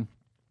they've done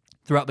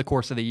throughout the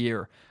course of the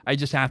year. I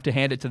just have to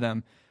hand it to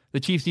them. The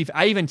Chiefs defense,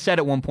 I even said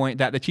at one point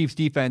that the Chiefs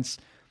defense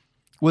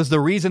was the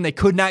reason they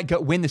could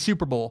not win the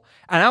Super Bowl.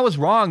 And I was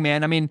wrong,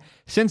 man. I mean,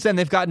 since then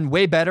they've gotten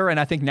way better, and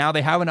I think now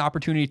they have an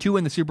opportunity to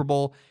win the Super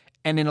Bowl,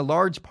 and in a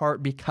large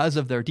part because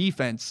of their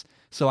defense.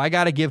 So I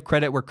got to give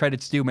credit where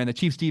credit's due, man. The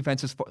Chiefs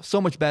defense is so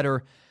much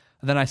better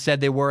than I said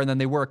they were, and then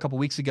they were a couple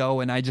weeks ago,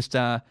 and I just,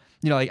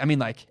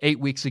 like 8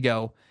 weeks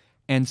ago.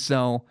 And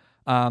so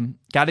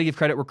got to give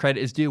credit where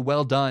credit is due.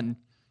 Well done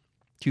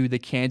to the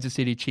Kansas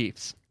City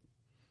Chiefs.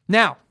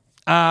 Now,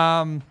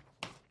 the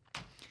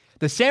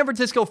San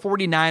Francisco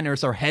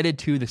 49ers are headed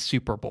to the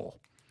Super Bowl.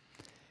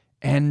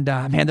 And,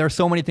 man, there are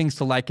so many things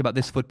to like about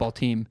this football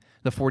team,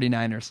 the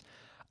 49ers.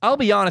 I'll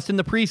be honest, in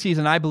the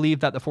preseason, I believe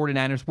that the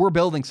 49ers were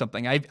building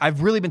something.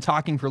 I've really been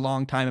talking for a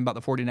long time about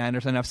the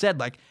 49ers, and I've said,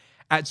 like,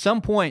 at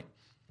some point,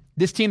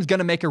 this team's going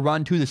to make a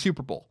run to the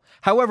Super Bowl.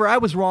 However, I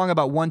was wrong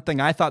about one thing.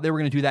 I thought they were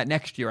going to do that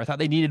next year. I thought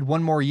they needed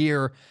one more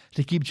year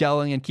to keep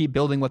gelling and keep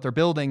building what they're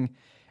building.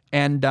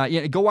 And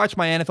go watch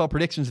my NFL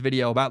predictions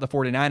video about the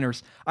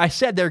 49ers. I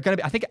said they're going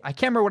to be, I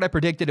can't remember what I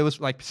predicted. It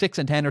was like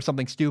 6-10 or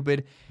something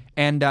stupid.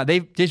 And they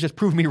just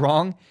proved me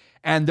wrong.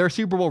 And their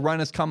Super Bowl run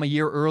has come a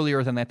year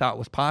earlier than they thought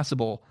was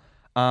possible.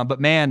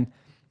 But man,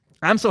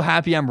 I'm so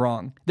happy I'm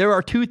wrong. There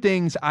are two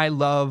things I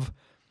love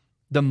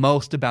the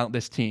most about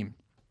this team.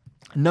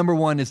 Number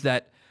one is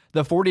that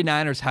the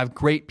 49ers have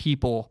great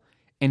people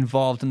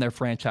involved in their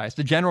franchise.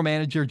 The general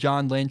manager,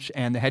 John Lynch,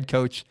 and the head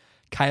coach,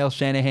 Kyle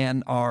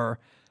Shanahan,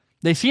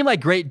 they seem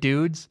like great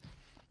dudes,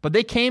 but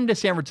they came to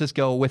San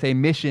Francisco with a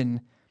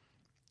mission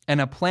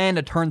and a plan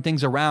to turn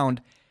things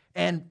around.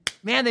 And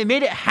man, they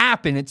made it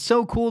happen. It's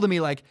so cool to me.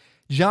 Like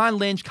John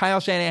Lynch, Kyle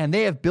Shanahan,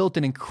 they have built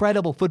an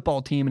incredible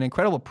football team, an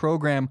incredible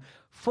program,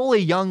 fully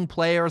young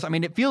players. I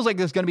mean, it feels like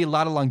there's going to be a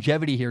lot of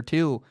longevity here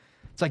too.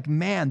 It's like,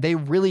 man, they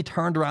really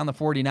turned around the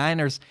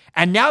 49ers,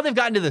 and now they've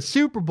gotten to the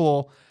Super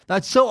Bowl.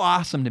 That's so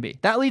awesome to me.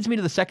 That leads me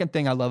to the second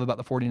thing I love about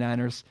the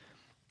 49ers,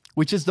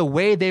 which is the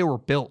way they were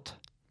built.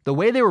 The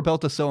way they were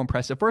built is so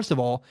impressive. First of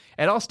all,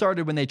 it all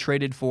started when they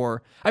traded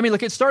for,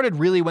 it started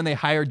really when they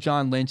hired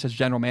John Lynch as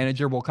general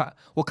manager. We'll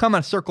come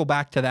and circle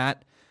back to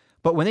that.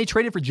 But when they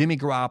traded for Jimmy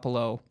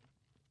Garoppolo,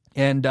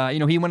 and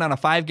he went on a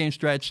 5-game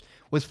stretch,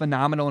 was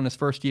phenomenal in his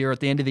first year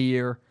at the end of the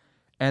year,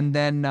 and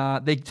then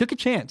they took a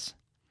chance.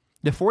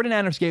 The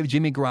 49ers gave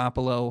Jimmy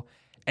Garoppolo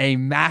a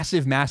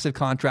massive, massive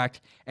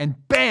contract,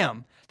 and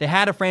bam, they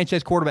had a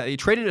franchise quarterback. They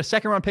traded a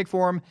second-round pick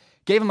for him,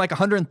 gave him like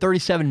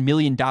 $137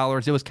 million.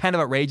 It was kind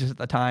of outrageous at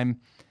the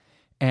time.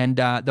 And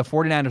the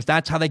 49ers,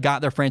 that's how they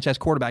got their franchise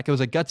quarterback. It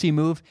was a gutsy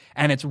move,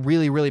 and it's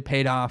really, really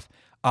paid off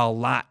a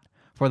lot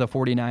for the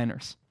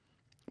 49ers.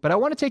 But I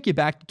want to take you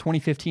back to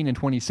 2015 and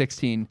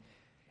 2016.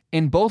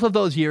 In both of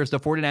those years, the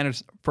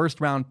 49ers'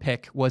 first-round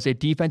pick was a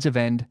defensive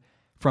end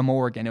from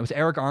Oregon. It was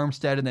Eric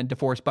Armstead and then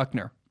DeForest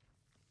Buckner.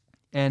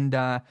 And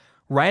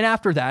right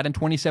after that, in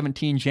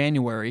 2017,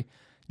 January,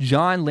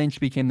 John Lynch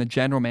became the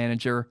general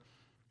manager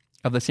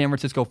of the San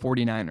Francisco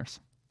 49ers.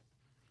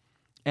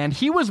 And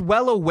he was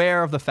well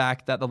aware of the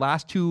fact that the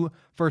last 2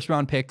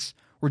 first-round picks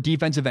were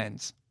defensive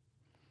ends.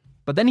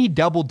 But then he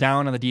doubled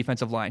down on the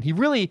defensive line.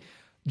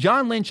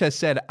 John Lynch has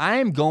said, I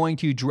am going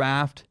to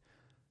draft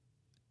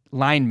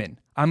linemen.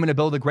 I'm going to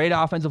build a great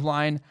offensive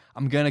line.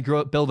 I'm going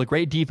to build a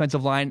great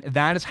defensive line.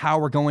 That is how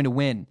we're going to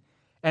win.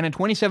 And in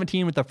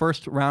 2017, with the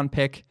first-round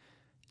pick,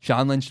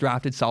 John Lynch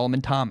drafted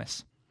Solomon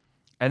Thomas.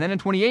 And then in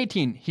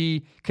 2018,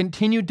 he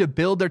continued to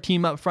build their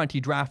team up front.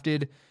 He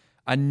drafted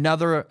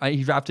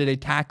a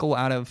tackle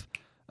out of,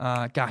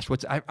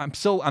 I'm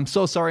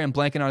so sorry I'm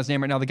blanking on his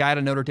name right now. The guy out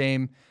of Notre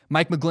Dame,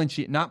 Mike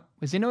McGlinchey.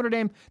 Is he Notre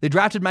Dame? They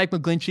drafted Mike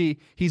McGlinchey.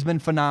 He's been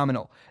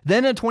phenomenal.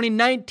 Then in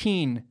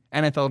 2019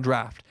 NFL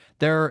draft,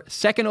 their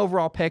second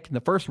overall pick in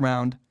the first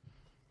round,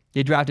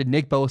 they drafted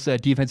Nick Bosa, a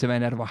defensive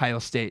end out of Ohio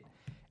State.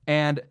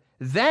 And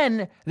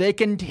then they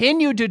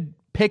continued to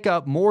pick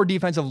up more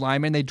defensive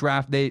linemen. They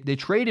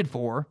traded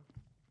for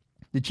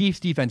the Chiefs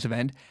defensive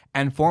end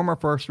and former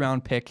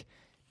first-round pick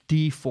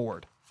Dee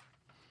Ford.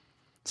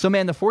 So,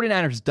 man, the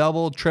 49ers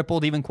doubled,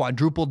 tripled, even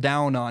quadrupled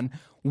down on,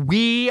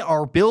 we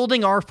are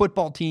building our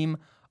football team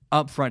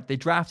up front. They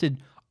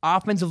drafted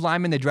offensive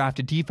linemen. They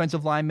drafted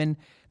defensive linemen.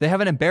 They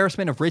have an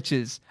embarrassment of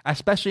riches,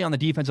 especially on the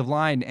defensive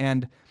line.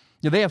 And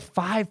they have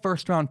 5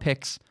 first-round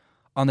picks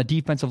on the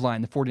defensive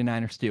line, the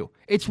 49ers do.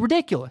 It's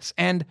ridiculous.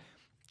 And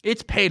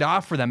it's paid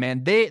off for them,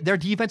 man. Their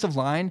defensive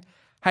line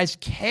has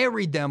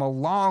carried them a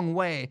long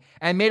way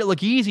and made it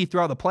look easy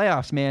throughout the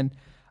playoffs, man.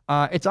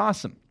 It's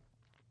awesome.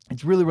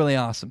 It's really, really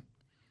awesome.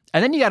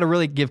 And then you got to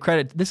really give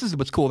credit. This is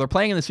what's cool. They're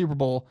playing in the Super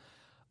Bowl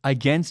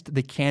against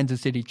the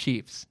Kansas City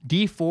Chiefs.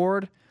 Dee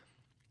Ford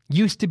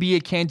used to be a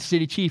Kansas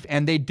City Chief,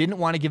 and they didn't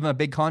want to give him a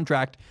big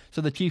contract,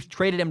 so the Chiefs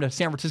traded him to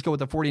San Francisco with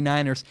the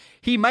 49ers.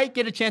 He might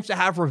get a chance to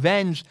have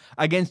revenge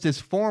against his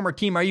former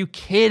team. Are you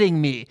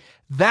kidding me?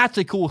 That's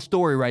a cool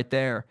story right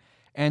there.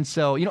 And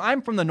so,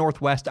 I'm from the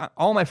Northwest.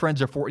 All my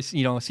friends are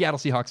Seattle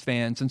Seahawks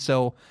fans. And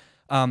so,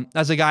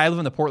 as a guy, I live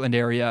in the Portland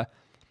area.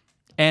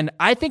 And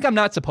I think I'm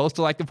not supposed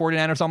to like the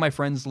 49ers. All my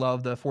friends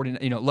love the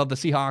love the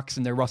Seahawks,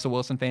 and they're Russell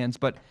Wilson fans.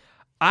 But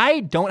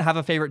I don't have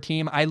a favorite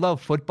team. I love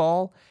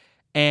football.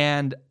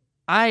 And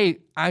I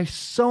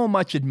so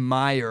much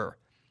admire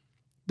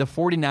the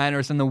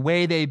 49ers and the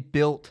way they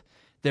built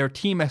their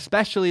team,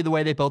 especially the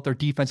way they built their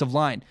defensive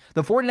line.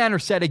 The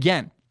 49ers said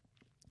again,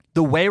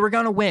 the way we're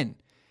going to win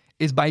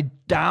is by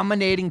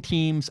dominating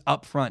teams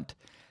up front.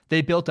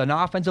 They built an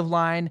offensive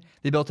line.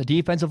 They built a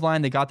defensive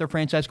line. They got their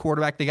franchise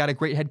quarterback. They got a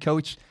great head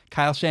coach,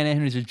 Kyle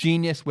Shanahan, who's a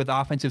genius with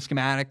offensive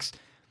schematics.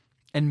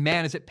 And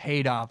man, has it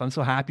paid off. I'm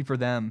so happy for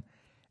them.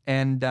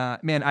 And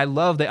man, I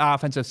love the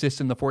offensive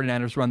system the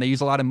 49ers run. They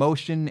use a lot of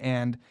motion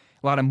and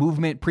a lot of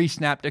movement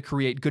pre-snap to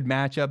create good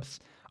matchups.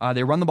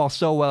 They run the ball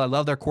so well. I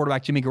love their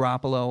quarterback, Jimmy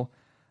Garoppolo.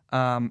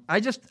 I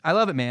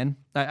love it, man.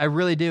 I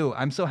really do.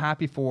 I'm so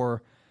happy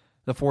for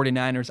the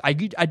 49ers. I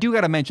do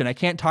got to mention, I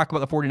can't talk about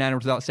the 49ers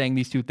without saying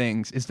these two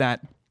things, is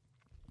that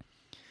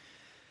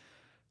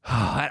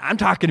I'm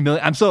talking a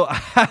million. I'm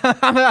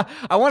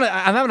having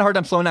a hard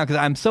time slowing down because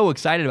I'm so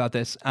excited about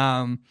this.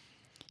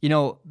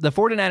 The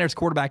 49ers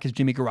quarterback is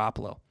Jimmy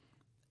Garoppolo,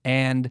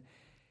 and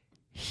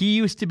he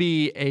used to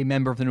be a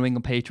member of the New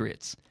England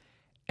Patriots.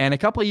 And a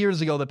couple of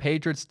years ago, the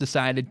Patriots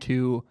decided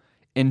to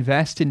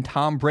invest in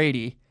Tom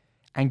Brady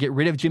and get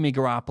rid of Jimmy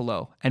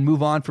Garoppolo and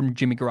move on from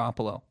Jimmy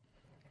Garoppolo.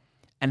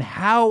 And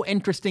how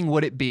interesting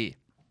would it be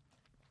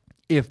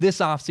if this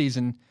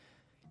offseason,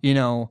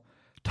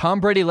 Tom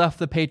Brady left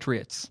the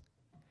Patriots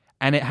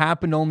and it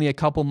happened only a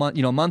couple months,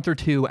 a month or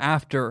two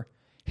after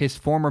his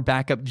former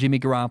backup, Jimmy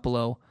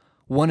Garoppolo,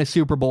 won a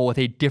Super Bowl with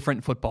a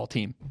different football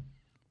team.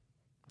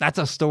 That's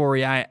a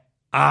story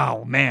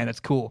man, that's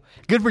cool.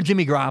 Good for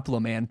Jimmy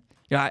Garoppolo, man.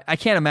 I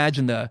can't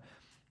imagine the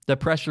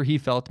pressure he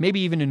felt,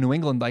 maybe even in New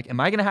England, like, am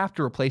I going to have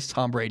to replace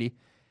Tom Brady?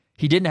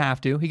 He didn't have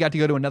to. He got to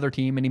go to another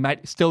team, and he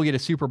might still get a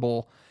Super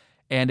Bowl.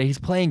 And he's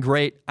playing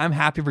great. I'm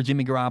happy for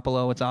Jimmy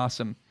Garoppolo. It's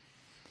awesome.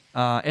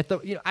 If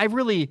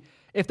the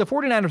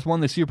 49ers won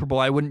the Super Bowl,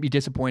 I wouldn't be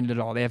disappointed at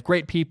all. They have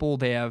great people.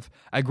 They have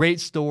a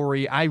great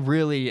story. I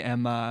really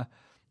am. I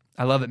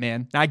love it,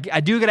 man. I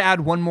do got to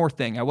add one more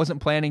thing. I wasn't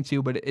planning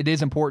to, but it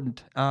is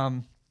important.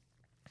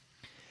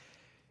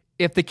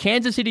 If the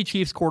Kansas City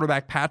Chiefs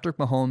quarterback Patrick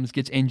Mahomes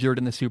gets injured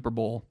in the Super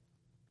Bowl,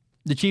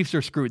 the Chiefs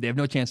are screwed. They have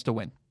no chance to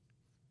win.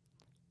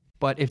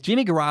 But if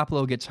Jimmy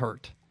Garoppolo gets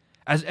hurt,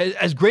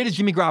 as great as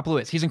Jimmy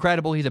Garoppolo is, he's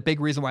incredible. He's a big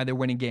reason why they're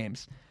winning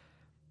games.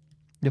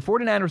 The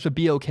 49ers would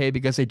be okay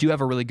because they do have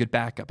a really good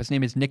backup. His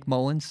name is Nick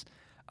Mullins.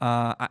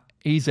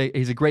 He's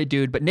a great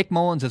dude, but Nick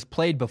Mullins has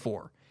played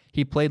before.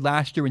 He played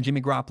last year when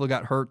Jimmy Garoppolo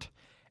got hurt,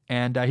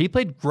 and he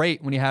played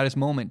great when he had his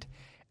moment.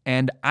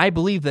 And I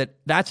believe that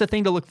that's a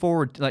thing to look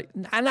forward to,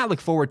 not look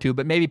forward to,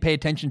 but maybe pay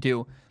attention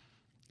to,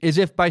 is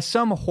if by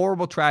some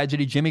horrible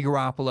tragedy Jimmy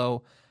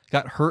Garoppolo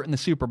got hurt in the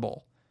Super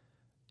Bowl.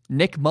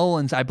 Nick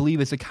Mullins, I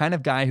believe, is the kind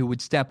of guy who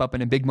would step up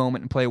in a big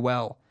moment and play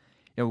well.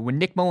 When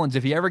Nick Mullins,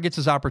 if he ever gets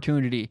his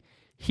opportunity,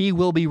 he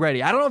will be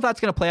ready. I don't know if that's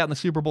going to play out in the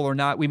Super Bowl or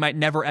not. We might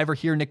never, ever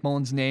hear Nick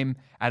Mullins' name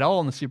at all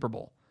in the Super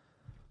Bowl.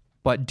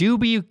 But do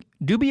be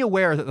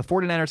aware that the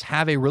 49ers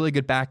have a really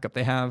good backup.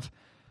 They have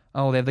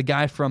the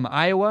guy from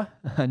Iowa,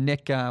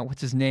 Nick, what's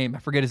his name? I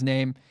forget his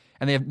name.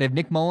 And they have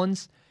Nick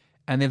Mullins,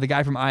 and they have the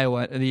guy from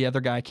Iowa. The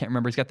other guy, I can't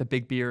remember. He's got the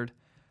big beard.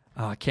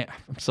 I'm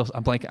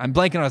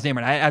blanking on his name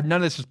right now. None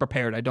of this is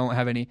prepared. I don't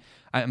have any.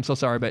 I'm so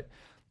sorry. But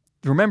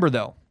remember,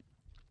 though,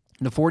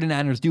 the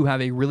 49ers do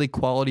have a really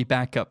quality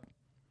backup,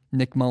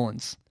 Nick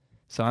Mullins.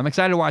 So I'm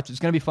excited to watch it. It's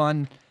going to be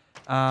fun.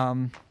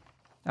 I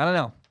don't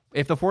know.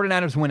 If the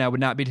 49ers win, I would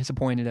not be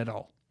disappointed at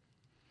all.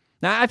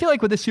 Now, I feel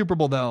like with this Super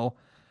Bowl, though,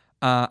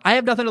 I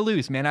have nothing to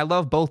lose, man. I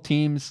love both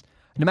teams.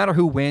 No matter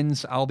who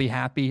wins, I'll be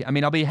happy. I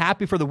mean, I'll be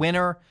happy for the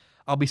winner.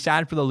 I'll be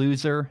sad for the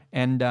loser.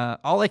 And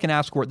all I can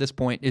ask for at this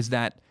point is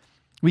that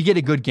we get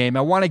a good game.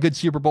 I want a good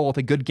Super Bowl with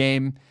a good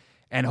game,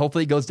 and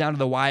hopefully it goes down to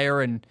the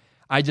wire. And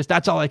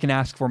that's all I can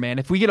ask for, man.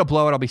 If we get a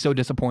blowout, I'll be so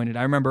disappointed.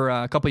 I remember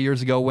a couple of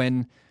years ago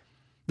when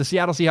the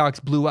Seattle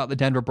Seahawks blew out the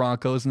Denver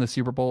Broncos in the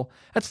Super Bowl.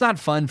 That's not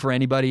fun for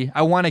anybody.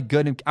 I want to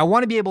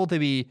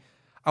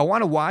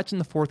watch in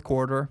the fourth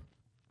quarter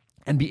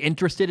and be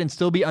interested and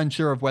still be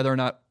unsure of whether or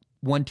not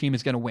one team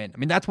is going to win. I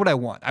mean, that's what I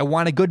want. I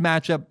want a good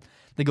matchup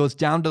that goes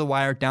down to the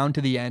wire, down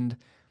to the end.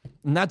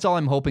 And that's all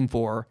I'm hoping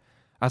for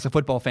as a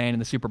football fan in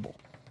the Super Bowl.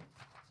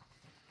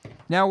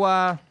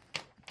 Now,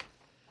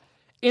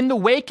 in the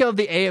wake of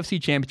the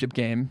AFC Championship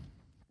game,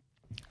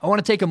 I want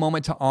to take a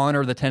moment to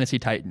honor the Tennessee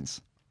Titans.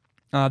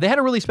 They had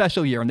a really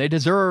special year, and they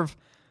deserve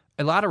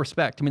a lot of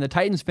respect. I mean, the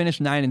Titans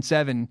finished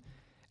 9-7,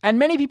 and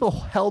many people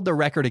held the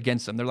record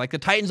against them. They're like, the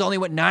Titans only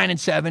went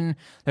 9-7.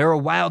 They're a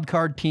wild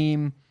card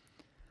team.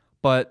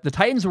 But the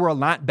Titans were a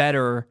lot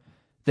better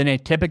than a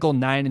typical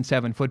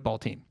 9-7 football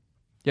team.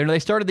 They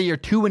started the year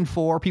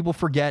 2-4. People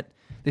forget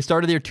they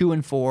started the year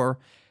 2-4,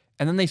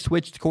 and then they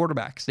switched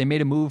quarterbacks. They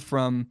made a move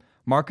from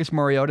Marcus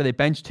Mariota. They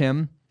benched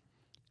him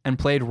and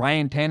played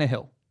Ryan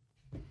Tannehill.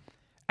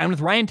 And with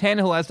Ryan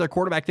Tannehill as their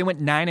quarterback, they went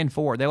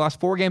 9-4. They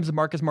lost 4 games of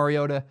Marcus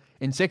Mariota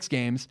in 6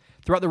 games.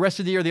 Throughout the rest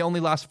of the year, they only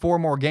lost 4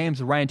 more games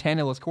with Ryan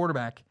Tannehill as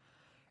quarterback.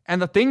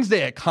 And the things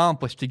they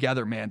accomplished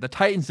together, man. The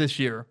Titans this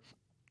year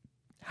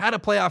had a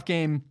playoff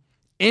game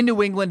in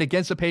New England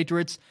against the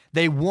Patriots.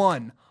 They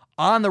won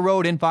on the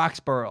road in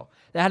Foxborough.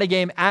 They had a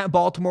game at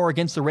Baltimore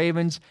against the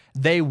Ravens.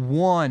 They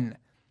won.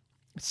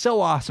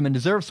 So awesome and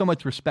deserve so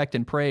much respect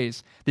and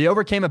praise. They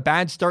overcame a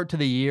bad start to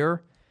the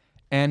year.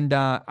 And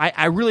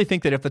I really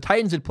think that if the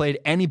Titans had played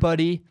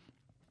anybody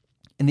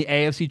in the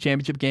AFC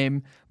Championship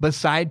game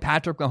beside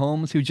Patrick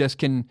Mahomes,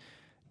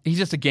 he's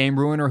just a game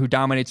ruiner who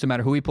dominates no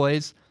matter who he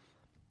plays.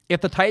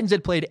 If the Titans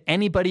had played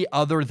anybody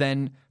other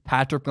than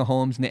Patrick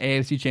Mahomes in the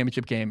AFC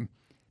Championship game,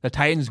 the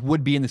Titans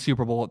would be in the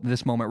Super Bowl at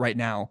this moment right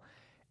now.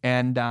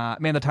 And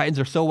man, the Titans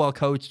are so well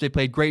coached. They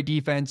played great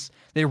defense.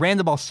 They ran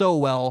the ball so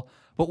well.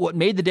 But what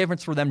made the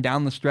difference for them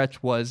down the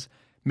stretch was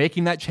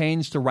making that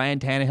change to Ryan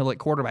Tannehill at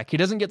quarterback. He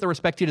doesn't get the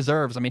respect he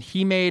deserves. I mean,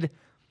 he made,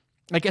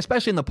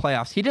 especially in the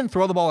playoffs, he didn't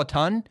throw the ball a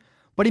ton,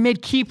 but he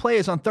made key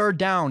plays on third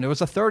down. It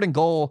was a 3rd and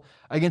goal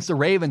against the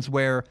Ravens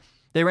where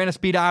they ran a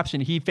speed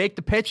option. He faked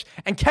the pitch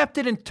and kept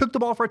it and took the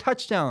ball for a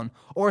touchdown.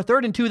 Or a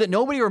 3rd and 2 that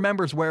nobody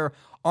remembers where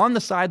on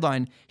the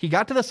sideline, he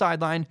got to the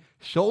sideline,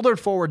 shouldered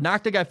forward,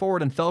 knocked the guy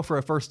forward, and fell for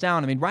a first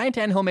down. I mean, Ryan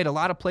Tannehill made a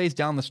lot of plays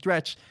down the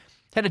stretch.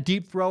 Had a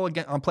deep throw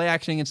on play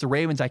action against the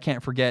Ravens, I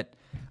can't forget.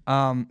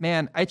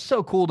 Man, it's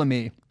so cool to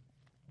me.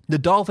 The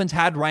Dolphins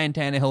had Ryan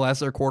Tannehill as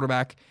their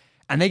quarterback,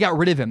 and they got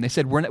rid of him. They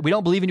said, we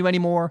don't believe in you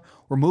anymore.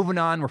 We're moving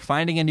on. We're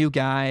finding a new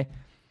guy.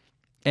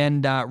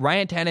 And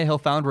Ryan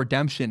Tannehill found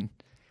redemption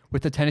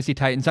with the Tennessee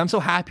Titans. I'm so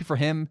happy for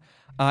him.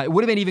 It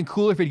would have been even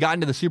cooler if he'd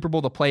gotten to the Super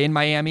Bowl to play in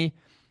Miami.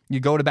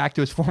 You go back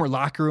to his former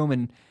locker room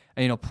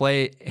and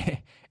play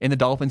in the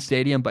Dolphins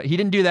stadium. But he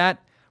didn't do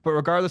that. But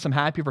regardless, I'm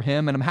happy for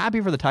him, and I'm happy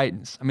for the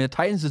Titans. I mean, the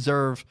Titans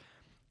deserve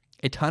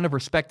a ton of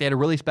respect. They had a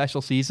really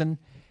special season,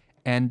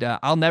 and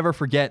I'll never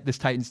forget this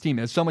Titans team.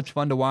 It was so much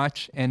fun to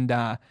watch, and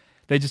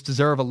they just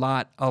deserve a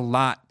lot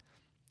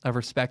of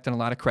respect and a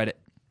lot of credit.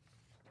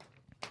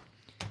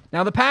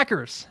 Now, the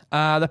Packers.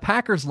 The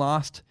Packers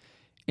lost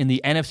in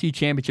the NFC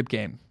Championship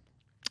game.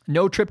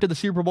 No trip to the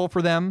Super Bowl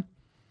for them,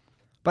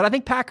 but I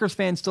think Packers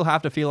fans still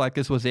have to feel like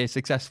this was a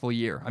successful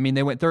year. I mean,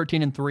 they went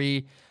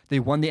 13-3. They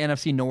won the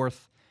NFC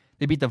North.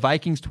 They beat the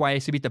Vikings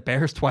twice. They beat the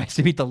Bears twice.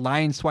 They beat the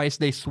Lions twice.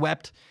 They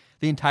swept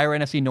the entire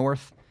NFC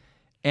North.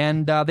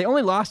 And they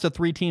only lost to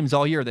 3 teams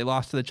all year. They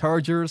lost to the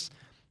Chargers.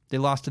 They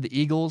lost to the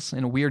Eagles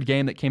in a weird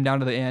game that came down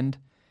to the end.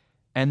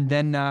 And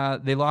then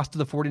they lost to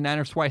the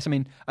 49ers twice. I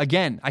mean,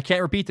 again, I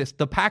can't repeat this.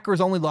 The Packers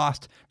only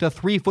lost to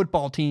 3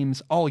 football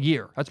teams all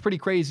year. That's pretty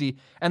crazy.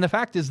 And the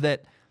fact is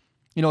that,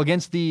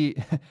 against they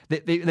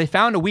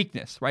found a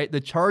weakness, right? The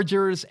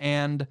Chargers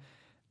and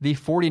the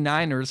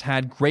 49ers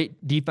had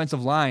great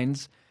defensive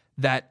lines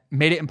that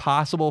made it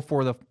impossible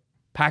for the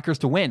Packers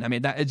to win. I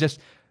mean,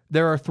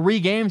 there are 3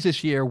 games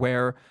this year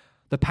where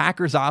the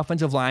Packers'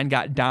 offensive line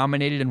got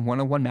dominated in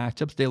one-on-one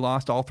matchups. They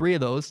lost all 3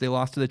 of those. They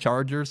lost to the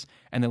Chargers,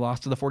 and they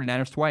lost to the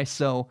 49ers twice.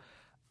 So,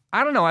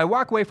 I don't know. I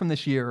walk away from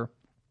this year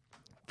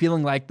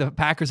feeling like the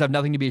Packers have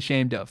nothing to be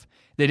ashamed of.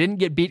 They didn't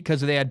get beat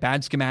because they had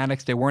bad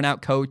schematics. They weren't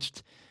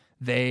out-coached.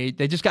 They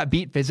just got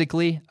beat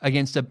physically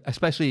against,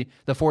 especially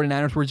the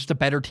 49ers were just a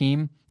better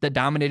team that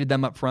dominated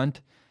them up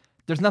front.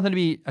 There's nothing to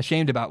be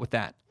ashamed about with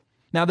that.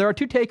 Now, there are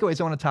 2 takeaways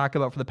I want to talk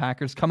about for the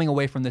Packers coming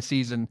away from this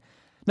season.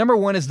 Number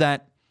one is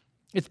that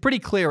it's pretty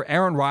clear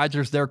Aaron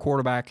Rodgers, their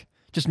quarterback,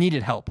 just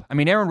needed help. I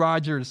mean, Aaron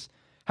Rodgers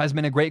has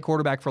been a great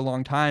quarterback for a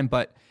long time,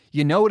 but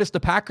you notice the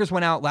Packers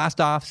went out last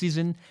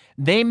offseason.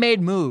 They made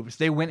moves.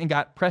 They went and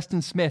got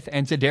Preston Smith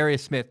and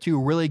Za'Darius Smith,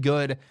 2 really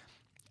good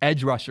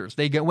edge rushers.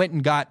 They went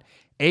and got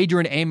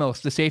Adrian Amos,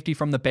 the safety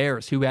from the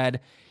Bears, who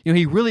had,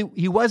 he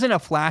wasn't a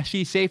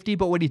flashy safety,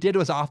 but what he did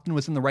was often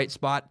was in the right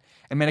spot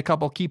and made a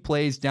couple key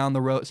plays down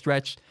the road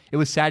stretch. It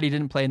was sad he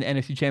didn't play in the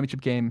NFC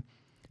Championship game.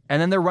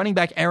 And then their running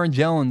back, Aaron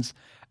Jones,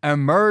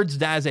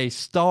 emerged as a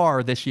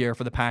star this year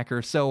for the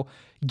Packers. So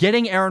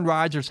getting Aaron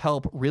Rodgers'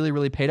 help really,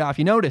 really paid off.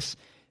 You notice,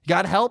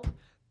 got help,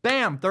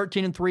 bam,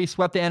 13-3,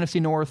 swept the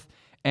NFC North,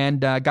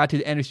 and got to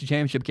the NFC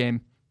Championship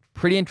game.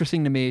 Pretty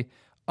interesting to me.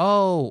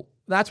 Oh,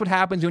 that's what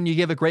happens when you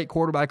give a great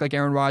quarterback like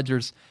Aaron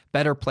Rodgers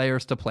better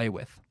players to play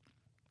with.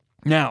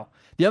 Now,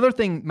 the other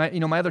thing, my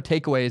other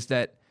takeaway is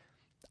that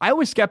I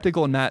was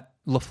skeptical when Matt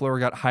LaFleur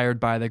got hired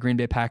by the Green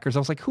Bay Packers. I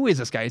was like, who is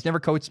this guy? He's never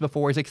coached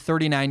before. He's like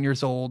 39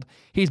 years old.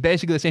 He's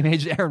basically the same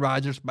age as Aaron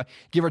Rodgers,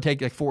 give or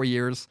take like 4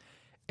 years.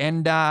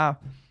 And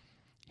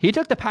he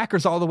took the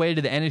Packers all the way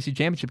to the NFC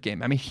Championship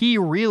game. I mean, he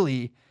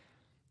really,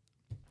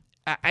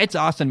 it's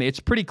awesome to me. It's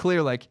pretty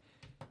clear, like,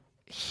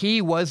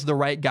 he was the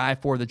right guy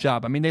for the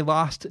job. I mean, they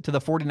lost to the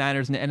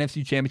 49ers in the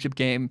NFC Championship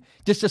game.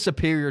 Just a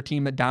superior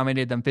team that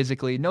dominated them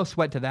physically. No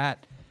sweat to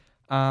that.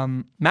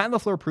 Matt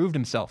LaFleur proved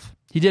himself.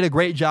 He did a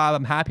great job.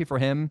 I'm happy for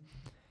him.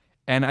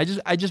 And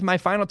my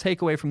final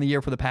takeaway from the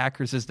year for the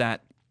Packers is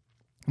that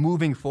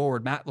moving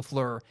forward, Matt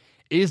LaFleur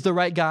is the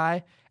right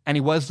guy, and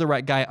he was the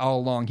right guy all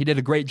along. He did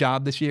a great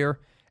job this year,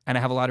 and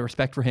I have a lot of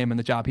respect for him and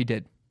the job he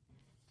did.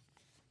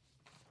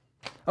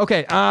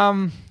 Okay,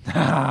 a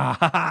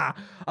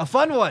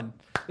fun one.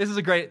 This is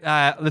a great,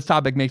 this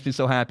topic makes me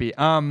so happy.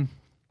 I'm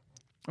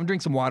drinking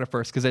some water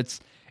first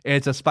because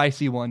it's a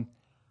spicy one.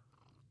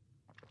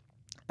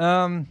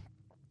 Someone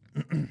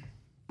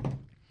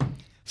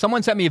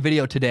sent me a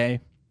video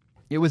today.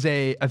 It was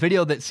a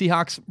video that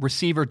Seahawks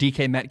receiver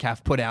DK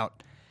Metcalf put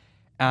out.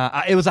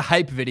 It was a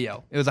hype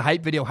video. It was a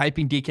hype video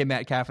hyping DK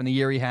Metcalf and the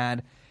year he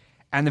had.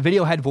 And the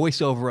video had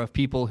voiceover of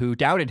people who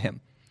doubted him.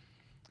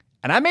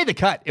 And I made the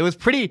cut. It was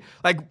pretty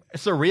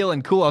surreal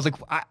and cool. I was like,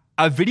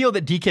 a video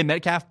that DK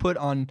Metcalf put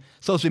on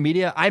social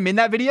media, I'm in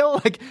that video.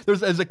 Like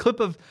there's a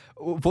clip of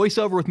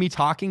voiceover with me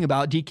talking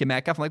about DK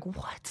Metcalf. I'm like,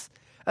 what?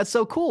 That's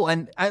so cool.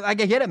 And I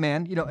get it,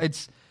 man.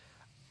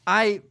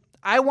 I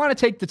want to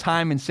take the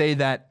time and say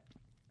that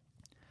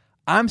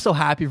I'm so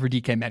happy for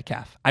DK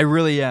Metcalf. I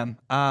really am.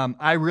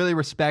 I really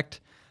respect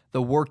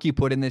the work he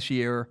put in this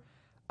year.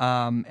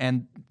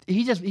 And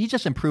he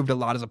just improved a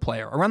lot as a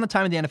player. Around the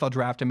time of the NFL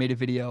draft, I made a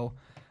video,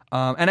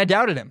 and I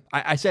doubted him.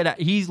 I said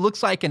he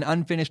looks like an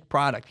unfinished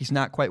product. He's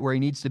not quite where he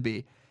needs to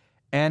be.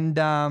 And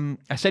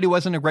I said he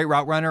wasn't a great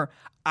route runner.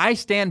 I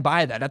stand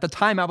by that. At the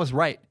time, I was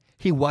right.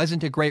 He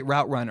wasn't a great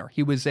route runner.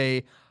 He was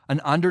an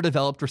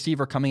underdeveloped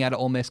receiver coming out of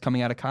Ole Miss,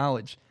 coming out of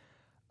college.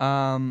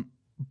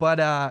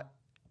 But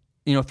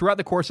throughout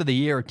the course of the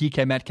year,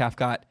 DK Metcalf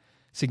got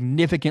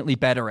significantly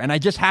better. And I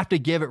just have to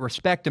give it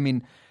respect. I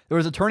mean, there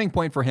was a turning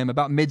point for him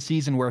about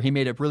midseason where he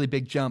made a really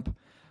big jump.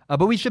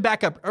 But we should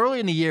back up. Early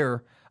in the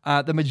year,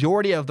 the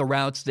majority of the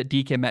routes that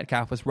DK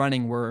Metcalf was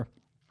running were,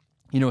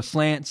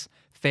 slants,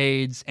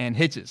 fades, and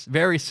hitches.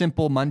 Very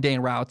simple, mundane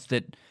routes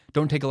that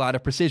don't take a lot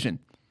of precision.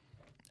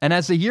 And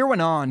as the year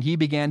went on, he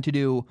began to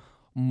do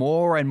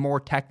more and more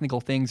technical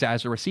things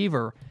as a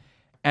receiver.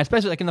 And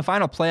especially like in the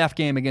final playoff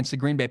game against the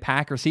Green Bay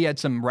Packers, he had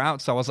some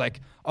routes. So I was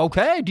like,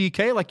 okay,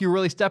 DK, like you're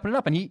really stepping it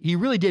up. And he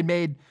really did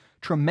made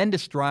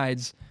tremendous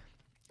strides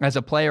as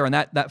a player. And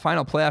that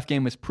final playoff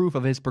game was proof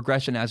of his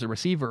progression as a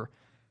receiver.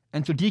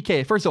 And so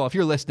DK, first of all, if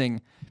you're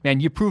listening,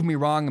 man, you proved me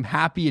wrong. I'm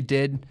happy you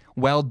did.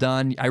 Well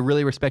done. I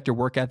really respect your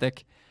work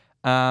ethic.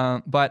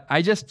 But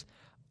I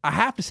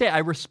have to say, I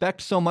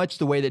respect so much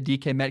the way that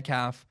DK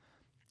Metcalf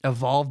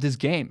evolved his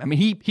game. I mean,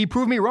 he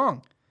proved me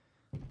wrong.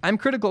 I'm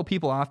critical of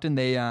people often.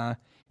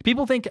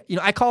 People think,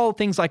 I call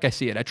things like I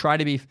see it. I try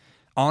to be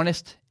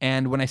honest,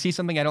 and when I see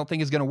something I don't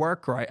think is going to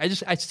work, or I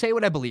say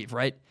what I believe,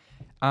 right?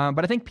 But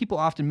I think people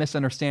often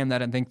misunderstand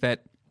that and think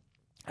that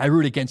I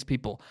root against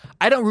people.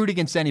 I don't root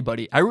against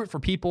anybody. I root for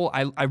people.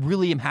 I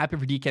really am happy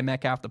for DK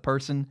Metcalf, the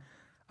person.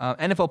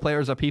 NFL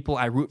players are people.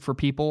 I root for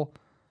people.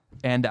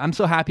 And I'm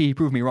so happy he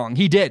proved me wrong.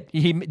 He did.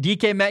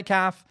 DK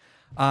Metcalf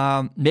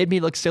made me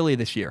look silly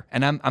this year,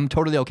 and I'm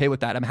totally okay with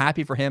that. I'm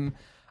happy for him.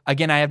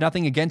 Again, I have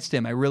nothing against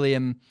him. I really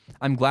am.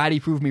 I'm glad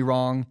he proved me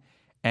wrong,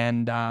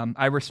 and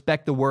I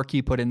respect the work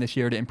he put in this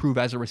year to improve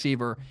as a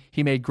receiver.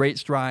 He made great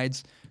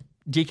strides.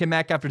 DK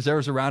Metcalf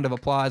deserves a round of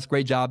applause.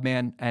 Great job,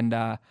 man. And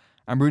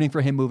I'm rooting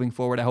for him moving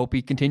forward. I hope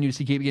he continues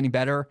to keep getting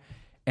better.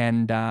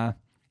 And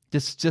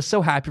just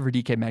so happy for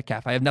DK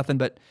Metcalf. I have nothing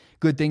but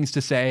good things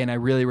to say, and I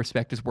really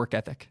respect his work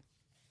ethic.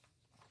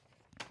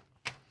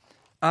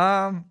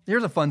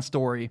 Here's a fun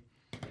story.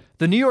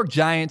 The New York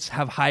Giants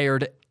have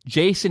hired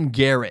Jason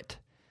Garrett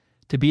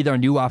to be their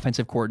new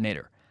offensive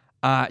coordinator.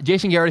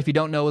 Jason Garrett, if you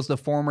don't know, is the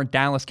former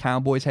Dallas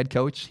Cowboys head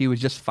coach. He was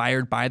just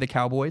fired by the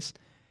Cowboys.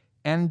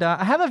 And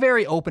I have a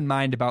very open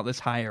mind about this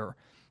hire.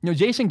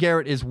 Jason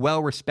Garrett is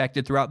well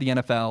respected throughout the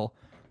NFL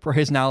for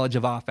his knowledge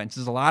of offense.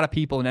 There's a lot of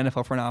people in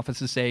NFL front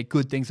offices say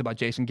good things about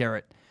Jason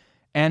Garrett.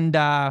 And,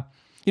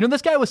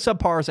 this guy was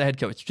subpar as a head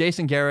coach.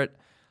 Jason Garrett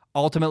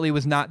ultimately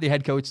was not the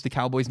head coach the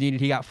Cowboys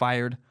needed. He got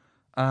fired.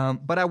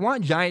 But I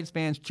want Giants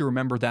fans to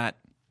remember that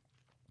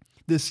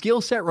the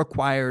skill set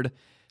required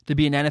to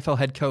be an NFL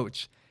head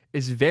coach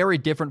is very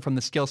different from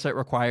the skill set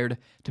required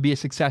to be a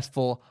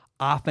successful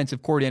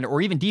offensive coordinator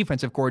or even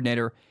defensive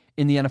coordinator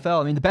in the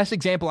NFL. I mean, the best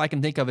example I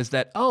can think of is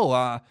that,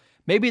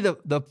 maybe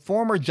the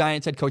former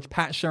Giants head coach,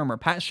 Pat Shurmur.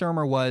 Pat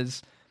Shurmur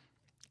was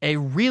a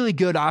really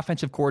good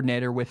offensive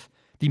coordinator with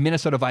the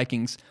Minnesota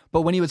Vikings,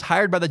 but when he was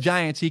hired by the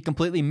Giants, he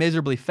completely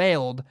miserably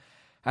failed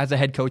as a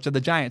head coach of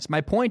the Giants. My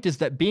point is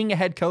that being a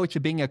head coach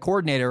and being a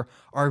coordinator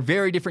are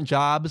very different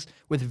jobs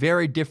with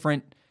very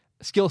different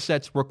skill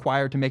sets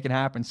required to make it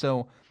happen.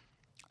 So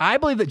I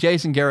believe that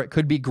Jason Garrett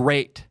could be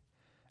great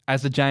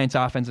as the Giants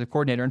offensive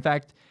coordinator. In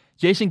fact,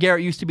 Jason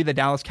Garrett used to be the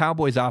Dallas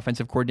Cowboys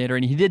offensive coordinator,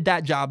 and he did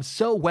that job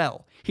so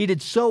well. He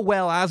did so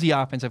well as the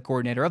offensive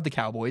coordinator of the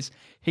Cowboys,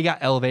 he got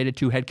elevated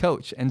to head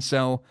coach. And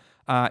so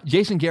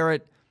Jason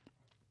Garrett,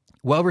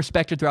 well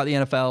respected throughout the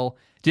NFL,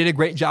 did a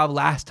great job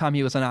last time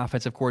he was an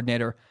offensive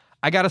coordinator.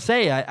 I got to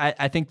say,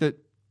 I think that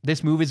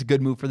this move is a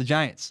good move for the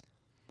Giants.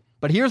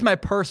 But here's my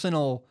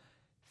personal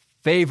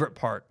favorite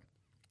part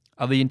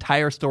of the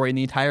entire story and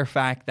the entire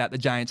fact that the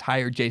Giants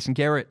hired Jason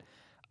Garrett.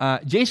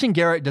 Jason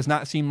Garrett does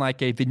not seem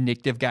like a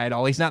vindictive guy at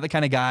all. He's not the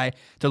kind of guy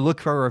to look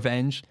for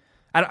revenge.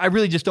 I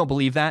really just don't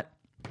believe that.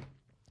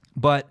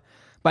 But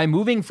by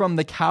moving from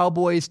the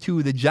Cowboys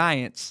to the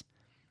Giants,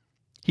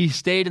 he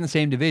stayed in the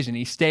same division.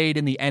 He stayed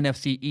in the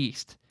NFC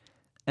East.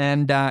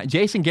 And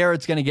Jason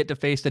Garrett's going to get to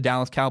face the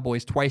Dallas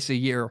Cowboys twice a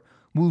year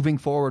moving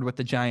forward with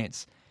the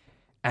Giants.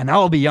 And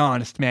I'll be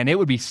honest, man, it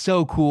would be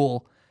so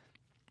cool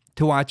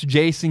to watch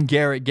Jason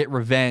Garrett get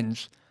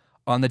revenge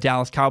on the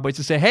Dallas Cowboys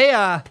to say,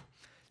 hey,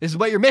 this is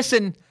what you're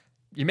missing.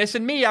 You're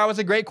missing me. I was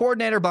a great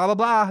coordinator, blah, blah,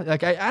 blah.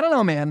 Like, I don't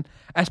know, man.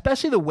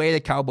 Especially the way the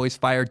Cowboys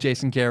fired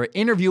Jason Garrett,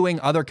 interviewing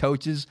other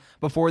coaches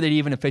before they'd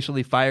even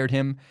officially fired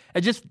him.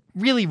 It just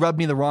really rubbed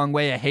me the wrong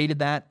way. I hated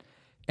that.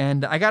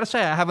 And I got to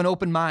say, I have an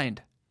open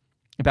mind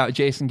about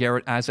Jason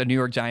Garrett as a New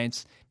York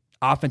Giants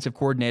offensive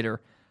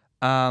coordinator.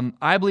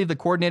 I believe the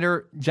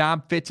coordinator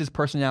job fits his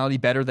personality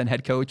better than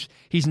head coach.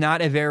 He's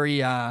not a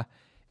very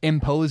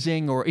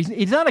imposing, or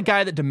he's not a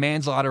guy that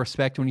demands a lot of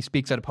respect when he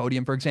speaks at a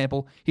podium, for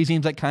example. He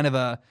seems like kind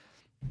of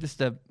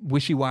just a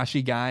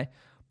wishy-washy guy,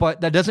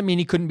 but that doesn't mean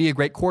he couldn't be a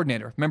great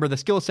coordinator. Remember, the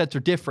skill sets are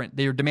different.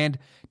 They demand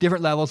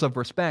different levels of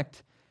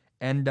respect.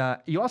 And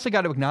you also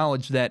got to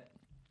acknowledge that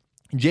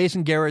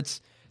Jason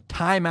Garrett's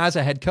time as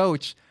a head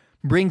coach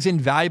brings in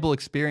valuable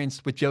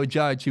experience with Joe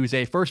Judge, who is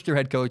a first-year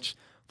head coach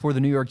for the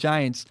New York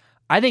Giants.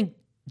 I think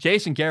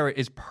Jason Garrett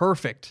is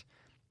perfect.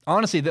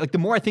 Honestly, the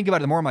more I think about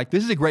it, the more I'm like,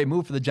 this is a great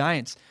move for the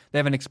Giants. They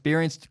have an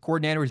experienced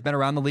coordinator who's been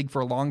around the league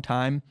for a long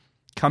time.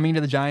 Coming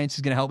to the Giants,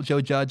 he's going to help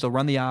Joe Judge. He'll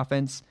run the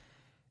offense.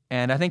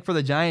 And I think for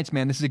the Giants,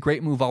 man, this is a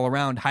great move all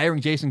around.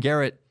 Hiring Jason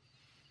Garrett,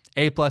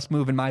 A-plus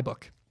move in my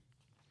book.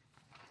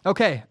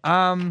 Okay,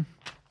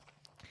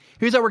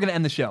 here's how we're going to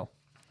end the show.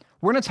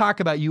 We're going to talk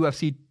about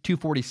UFC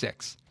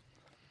 246.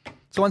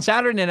 So on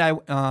Saturday night,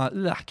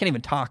 I can't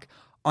even talk.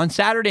 On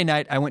Saturday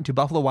night, I went to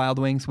Buffalo Wild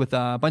Wings with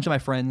a bunch of my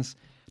friends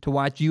to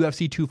watch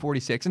UFC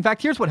 246. In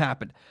fact, here's what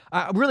happened.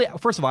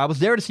 First of all, I was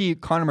there to see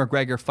Conor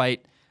McGregor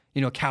fight,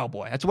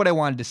 Cowboy. That's what I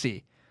wanted to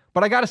see.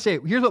 But I got to say,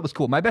 here's what was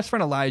cool. My best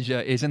friend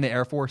Elijah is in the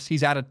Air Force.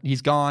 He's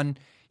gone.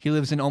 He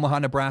lives in Omaha,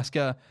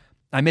 Nebraska.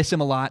 I miss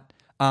him a lot.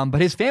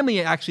 But his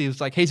family actually was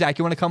like, hey, Zach,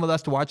 you want to come with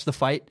us to watch the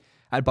fight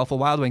at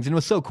Buffalo Wild Wings? And it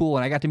was so cool.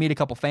 And I got to meet a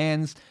couple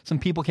fans. Some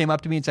people came up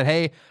to me and said,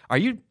 hey, are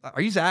you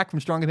Zach from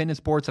Strong Opinion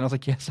Sports? And I was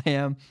like, yes, I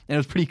am. And it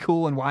was pretty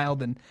cool and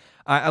wild. And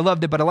I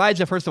loved it. But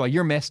Elijah, first of all,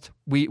 you're missed.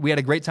 We had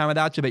a great time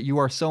without you, but you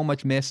are so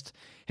much missed.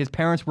 His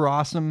parents were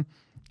awesome.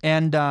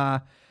 And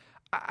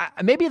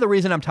maybe the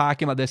reason I'm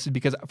talking about this is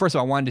because, first of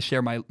all, I wanted to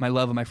share my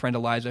love of my friend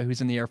Elijah, who's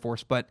in the Air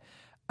Force. But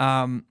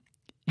UFC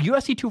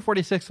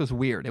 246 was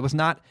weird. It was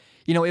not,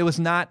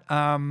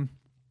 the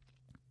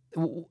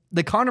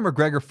Conor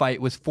McGregor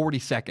fight was 40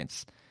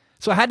 seconds.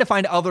 So I had to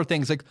find other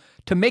things like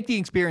to make the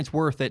experience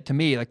worth it to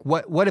me. Like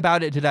what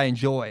about it did I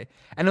enjoy?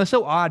 And it was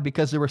so odd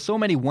because there were so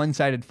many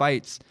one-sided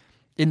fights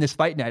in this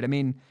fight night. I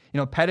mean,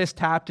 Pettis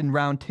tapped in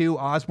round 2,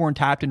 Osborne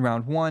tapped in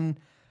round 1.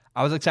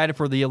 I was excited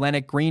for the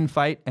Olenek Green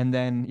fight, and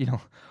then,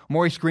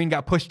 Maurice Green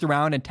got pushed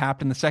around and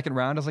tapped in the second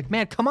round. I was like,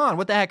 man, come on,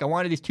 what the heck? I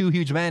wanted these two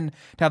huge men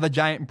to have a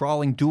giant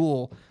brawling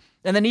duel.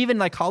 And then even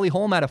like Holly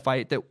Holm had a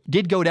fight that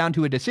did go down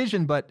to a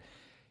decision, but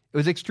it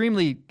was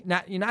extremely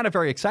not a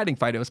very exciting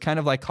fight. It was kind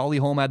of like Holly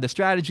Holm had the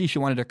strategy. She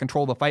wanted to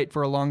control the fight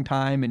for a long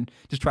time and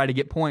just try to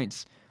get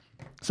points.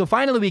 So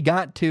finally we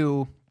got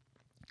to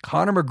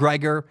Conor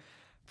McGregor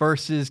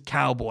versus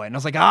Cowboy. And I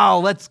was like, oh,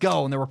 let's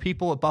go. And there were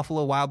people at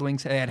Buffalo Wild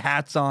Wings that had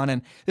hats on,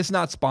 and this is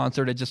not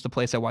sponsored. It's just a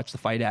place I watched the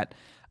fight at.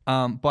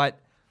 But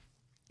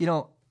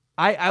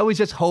I was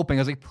just hoping.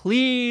 I was like,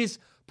 please,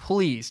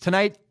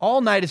 tonight,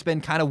 all night has been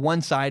kind of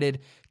one-sided.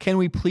 Can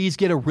we please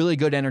get a really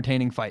good,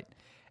 entertaining fight?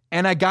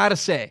 And I got to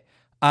say,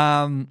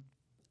 Conor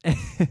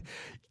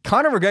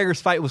McGregor's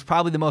fight was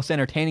probably the most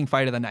entertaining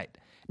fight of the night.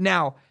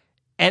 Now,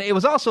 and it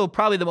was also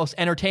probably the most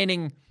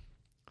entertaining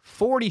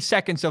 40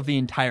 seconds of the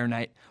entire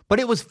night. But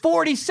it was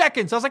 40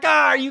 seconds. I was like,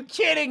 are you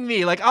kidding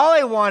me? Like, all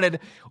I wanted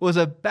was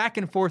a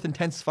back-and-forth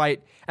intense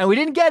fight, and we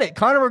didn't get it.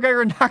 Conor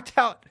McGregor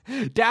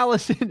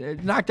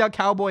knocked out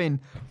Cowboy in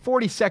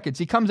 40 seconds.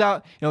 He comes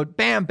out,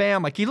 bam,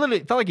 bam. Like, he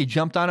literally felt like he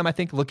jumped on him, I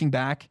think, looking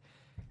back.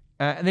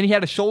 And then he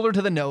had a shoulder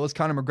to the nose,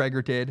 Conor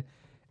McGregor did,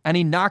 and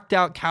he knocked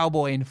out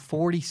Cowboy in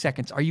 40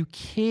 seconds. Are you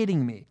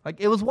kidding me? Like,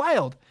 it was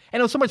wild.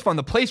 And it was so much fun.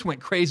 The place went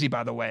crazy,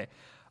 by the way.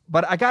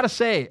 But I got to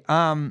say,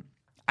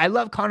 I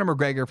love Conor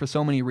McGregor for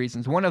so many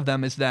reasons. One of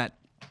them is that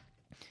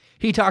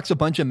he talks a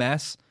bunch of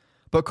mess,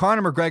 but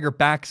Conor McGregor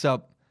backs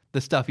up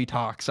the stuff he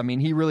talks. I mean,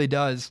 he really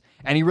does,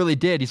 and he really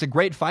did. He's a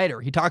great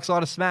fighter. He talks a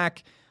lot of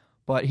smack,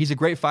 but he's a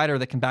great fighter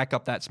that can back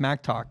up that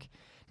smack talk.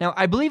 Now,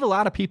 I believe a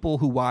lot of people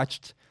who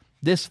watched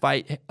this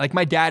fight, like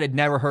my dad had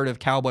never heard of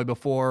Cowboy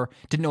before,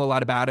 didn't know a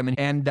lot about him,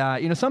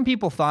 and some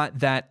people thought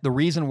that the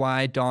reason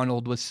why he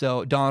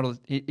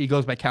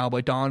goes by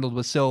Cowboy, Donald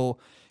was so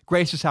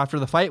gracious after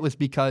the fight was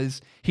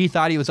because he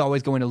thought he was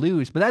always going to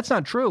lose. But that's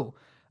not true.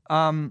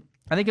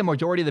 I think a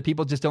majority of the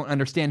people just don't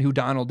understand who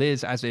Donald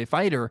is as a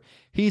fighter.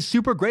 He's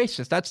super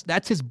gracious.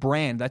 That's his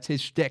brand. That's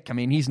his shtick. I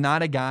mean, he's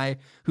not a guy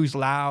who's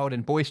loud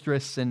and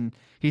boisterous, and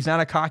he's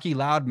not a cocky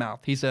loudmouth.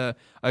 He's a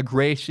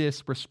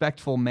gracious,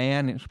 respectful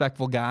man, and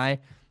respectful guy.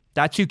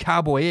 That's who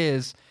Cowboy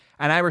is,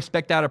 and I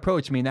respect that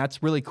approach. I mean,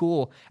 that's really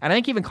cool. And I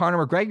think even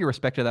Conor McGregor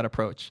respected that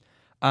approach.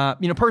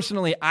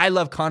 Personally, I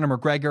love Conor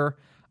McGregor.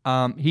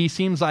 He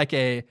seems like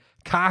a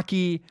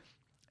cocky,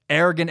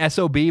 arrogant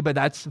SOB, but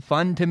that's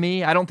fun to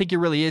me. I don't think he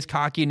really is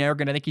cocky and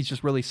arrogant. I think he's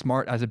just really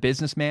smart as a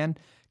businessman.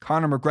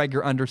 Conor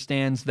McGregor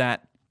understands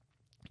that,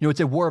 it's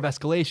a war of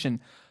escalation.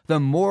 The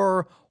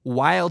more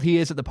wild he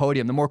is at the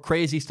podium, the more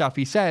crazy stuff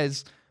he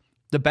says,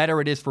 the better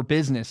it is for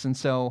business. And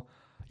so,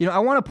 I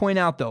want to point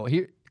out, though,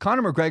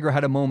 Conor McGregor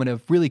had a moment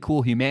of really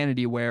cool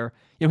humanity where,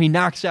 he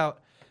knocks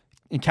out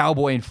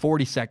Cowboy in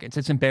 40 seconds.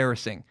 It's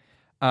embarrassing.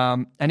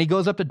 And he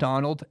goes up to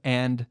Donald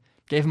and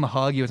gave him a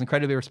hug. He was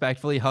incredibly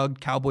respectful. He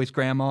hugged Cowboy's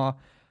grandma.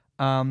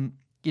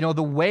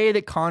 The way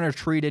that Conor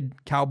treated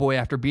Cowboy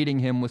after beating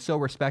him was so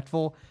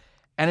respectful.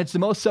 And it's the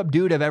most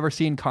subdued I've ever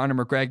seen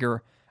Conor McGregor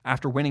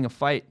after winning a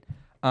fight.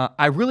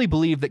 I really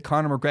believe that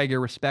Conor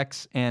McGregor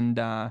respects and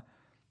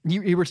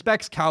he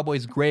respects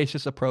Cowboy's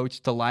gracious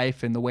approach to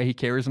life and the way he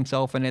carries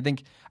himself. And I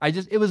think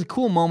it was a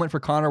cool moment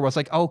for Conor where I was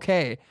like,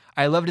 okay,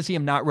 I love to see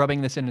him not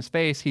rubbing this in his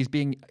face. He's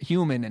being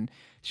human and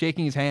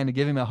shaking his hand and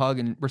giving him a hug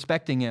and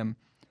respecting him.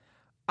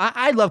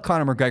 I love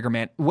Conor McGregor,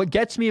 man. What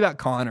gets me about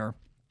Conor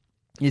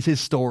is his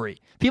story.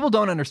 People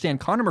don't understand.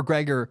 Conor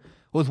McGregor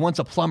was once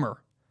a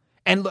plumber.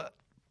 And look,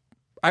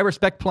 I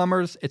respect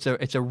plumbers. It's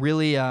a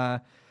really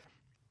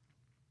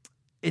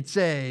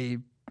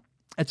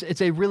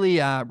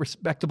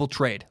respectable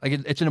trade. Like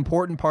it's an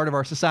important part of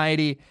our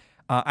society.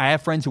 I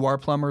have friends who are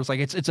plumbers. Like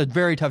it's a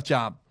very tough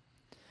job.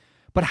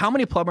 But how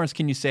many plumbers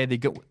can you say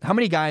how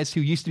many guys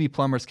who used to be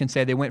plumbers can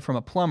say they went from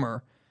a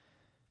plumber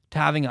to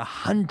having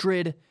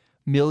 $100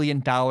 million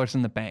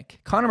in the bank?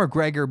 Conor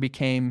McGregor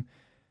became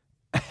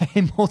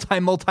a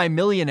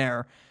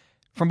multi-millionaire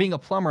from being a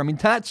plumber. I mean,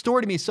 that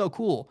story to me is so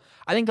cool.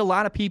 I think a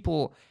lot of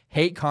people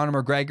hate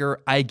Conor McGregor.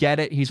 I get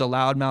it. He's a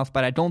loudmouth,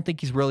 but I don't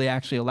think he's really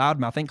actually a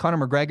loudmouth. I think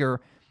Conor McGregor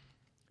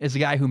is the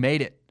guy who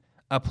made it.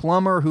 A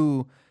plumber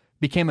who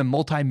became a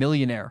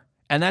multi-millionaire.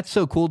 And that's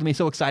so cool to me,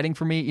 so exciting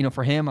for me.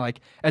 For him, like,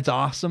 it's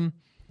awesome.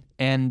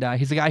 And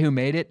he's the guy who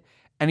made it.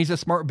 And he's a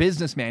smart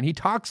businessman. He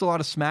talks a lot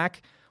of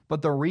smack,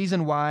 but the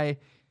reason why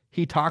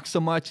he talks so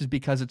much is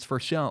because it's for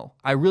show.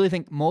 I really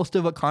think most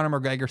of what Conor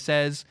McGregor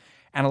says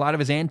and a lot of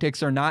his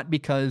antics are not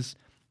because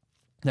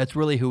that's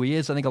really who he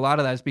is. I think a lot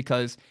of that is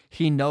because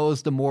he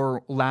knows the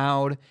more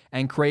loud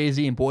and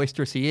crazy and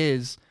boisterous he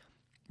is,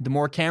 the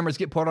more cameras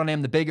get put on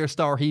him, the bigger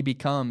star he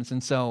becomes.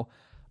 And so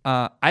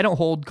I don't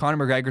hold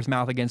Conor McGregor's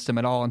mouth against him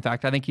at all. In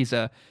fact, I think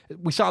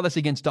we saw this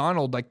against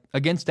Donald, like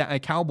against a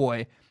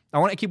Cowboy.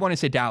 I keep wanting to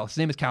say Dallas. His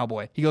name is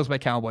Cowboy. He goes by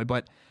Cowboy.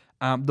 But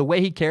the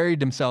way he carried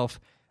himself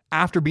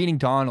after beating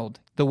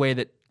Donald, the way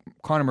that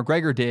Conor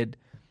McGregor did,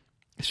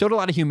 showed a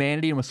lot of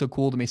humanity and was so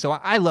cool to me. So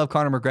I love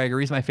Conor McGregor.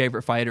 He's my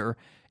favorite fighter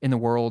in the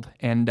world.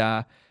 And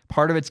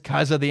part of it's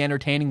because of the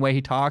entertaining way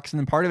he talks. And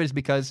then part of it is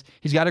because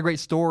he's got a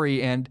great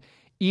story. And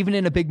even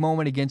in a big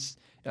moment against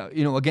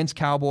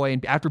Cowboy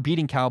and after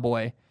beating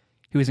Cowboy,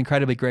 he was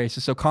incredibly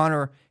gracious. So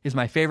Conor is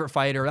my favorite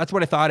fighter. That's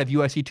what I thought of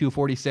UFC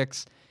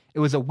 246. It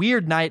was a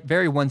weird night,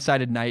 very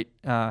one-sided night.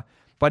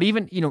 But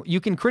even, you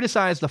can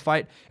criticize the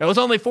fight. It was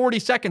only 40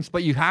 seconds,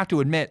 but you have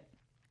to admit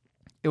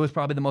it was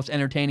probably the most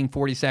entertaining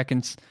 40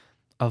 seconds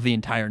of the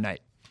entire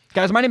night.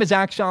 Guys, my name is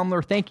Zach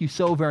Schaumler. Thank you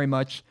so very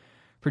much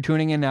for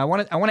tuning in. I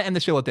want to end the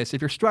show with this. If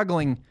you're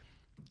struggling,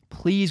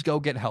 please go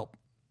get help.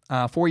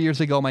 4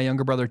 years ago, my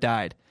younger brother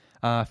died.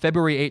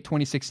 February 8,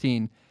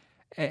 2016.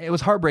 It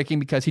was heartbreaking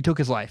because he took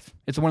his life.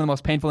 It's one of the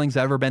most painful things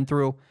I've ever been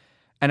through.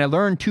 And I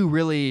learned two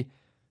really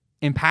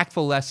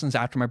impactful lessons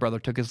after my brother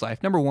took his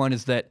life. Number one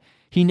is that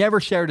he never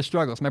shared his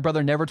struggles. My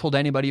brother never told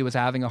anybody he was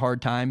having a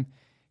hard time.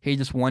 He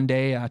just one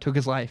day took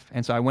his life.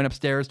 And so I went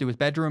upstairs to his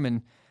bedroom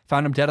and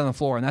found him dead on the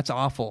floor. And that's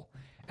awful.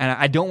 And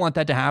I don't want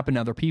that to happen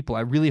to other people.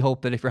 I really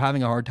hope that if you're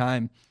having a hard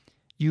time,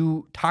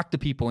 you talk to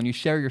people and you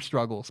share your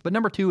struggles. But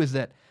number two is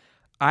that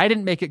I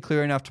didn't make it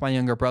clear enough to my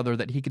younger brother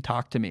that he could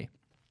talk to me.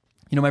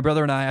 My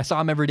brother and I saw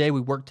him every day.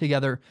 We worked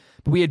together,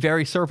 but we had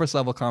very surface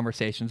level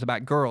conversations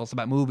about girls,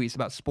 about movies,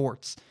 about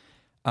sports.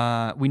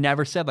 We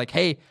never said like,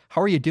 hey,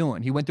 how are you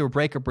doing? He went through a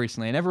breakup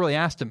recently. I never really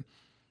asked him,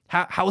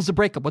 how was the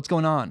breakup? What's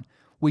going on?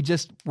 We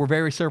just were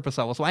very surface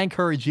level. So I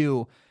encourage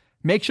you,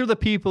 make sure the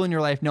people in your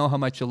life know how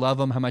much you love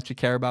them, how much you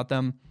care about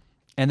them.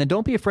 And then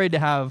don't be afraid to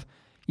have,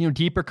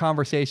 deeper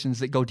conversations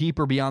that go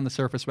deeper beyond the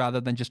surface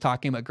rather than just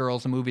talking about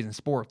girls and movies and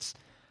sports.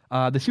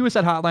 The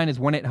suicide hotline is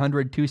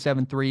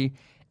 1-800-273-8255,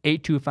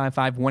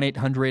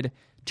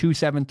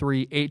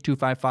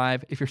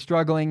 1-800-273-8255. If you're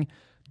struggling,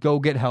 go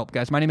get help,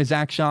 guys. My name is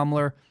Zach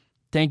Schaumler.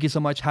 Thank you so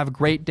much. Have a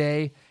great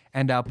day.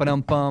 And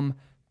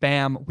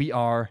bam, we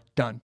are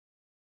done.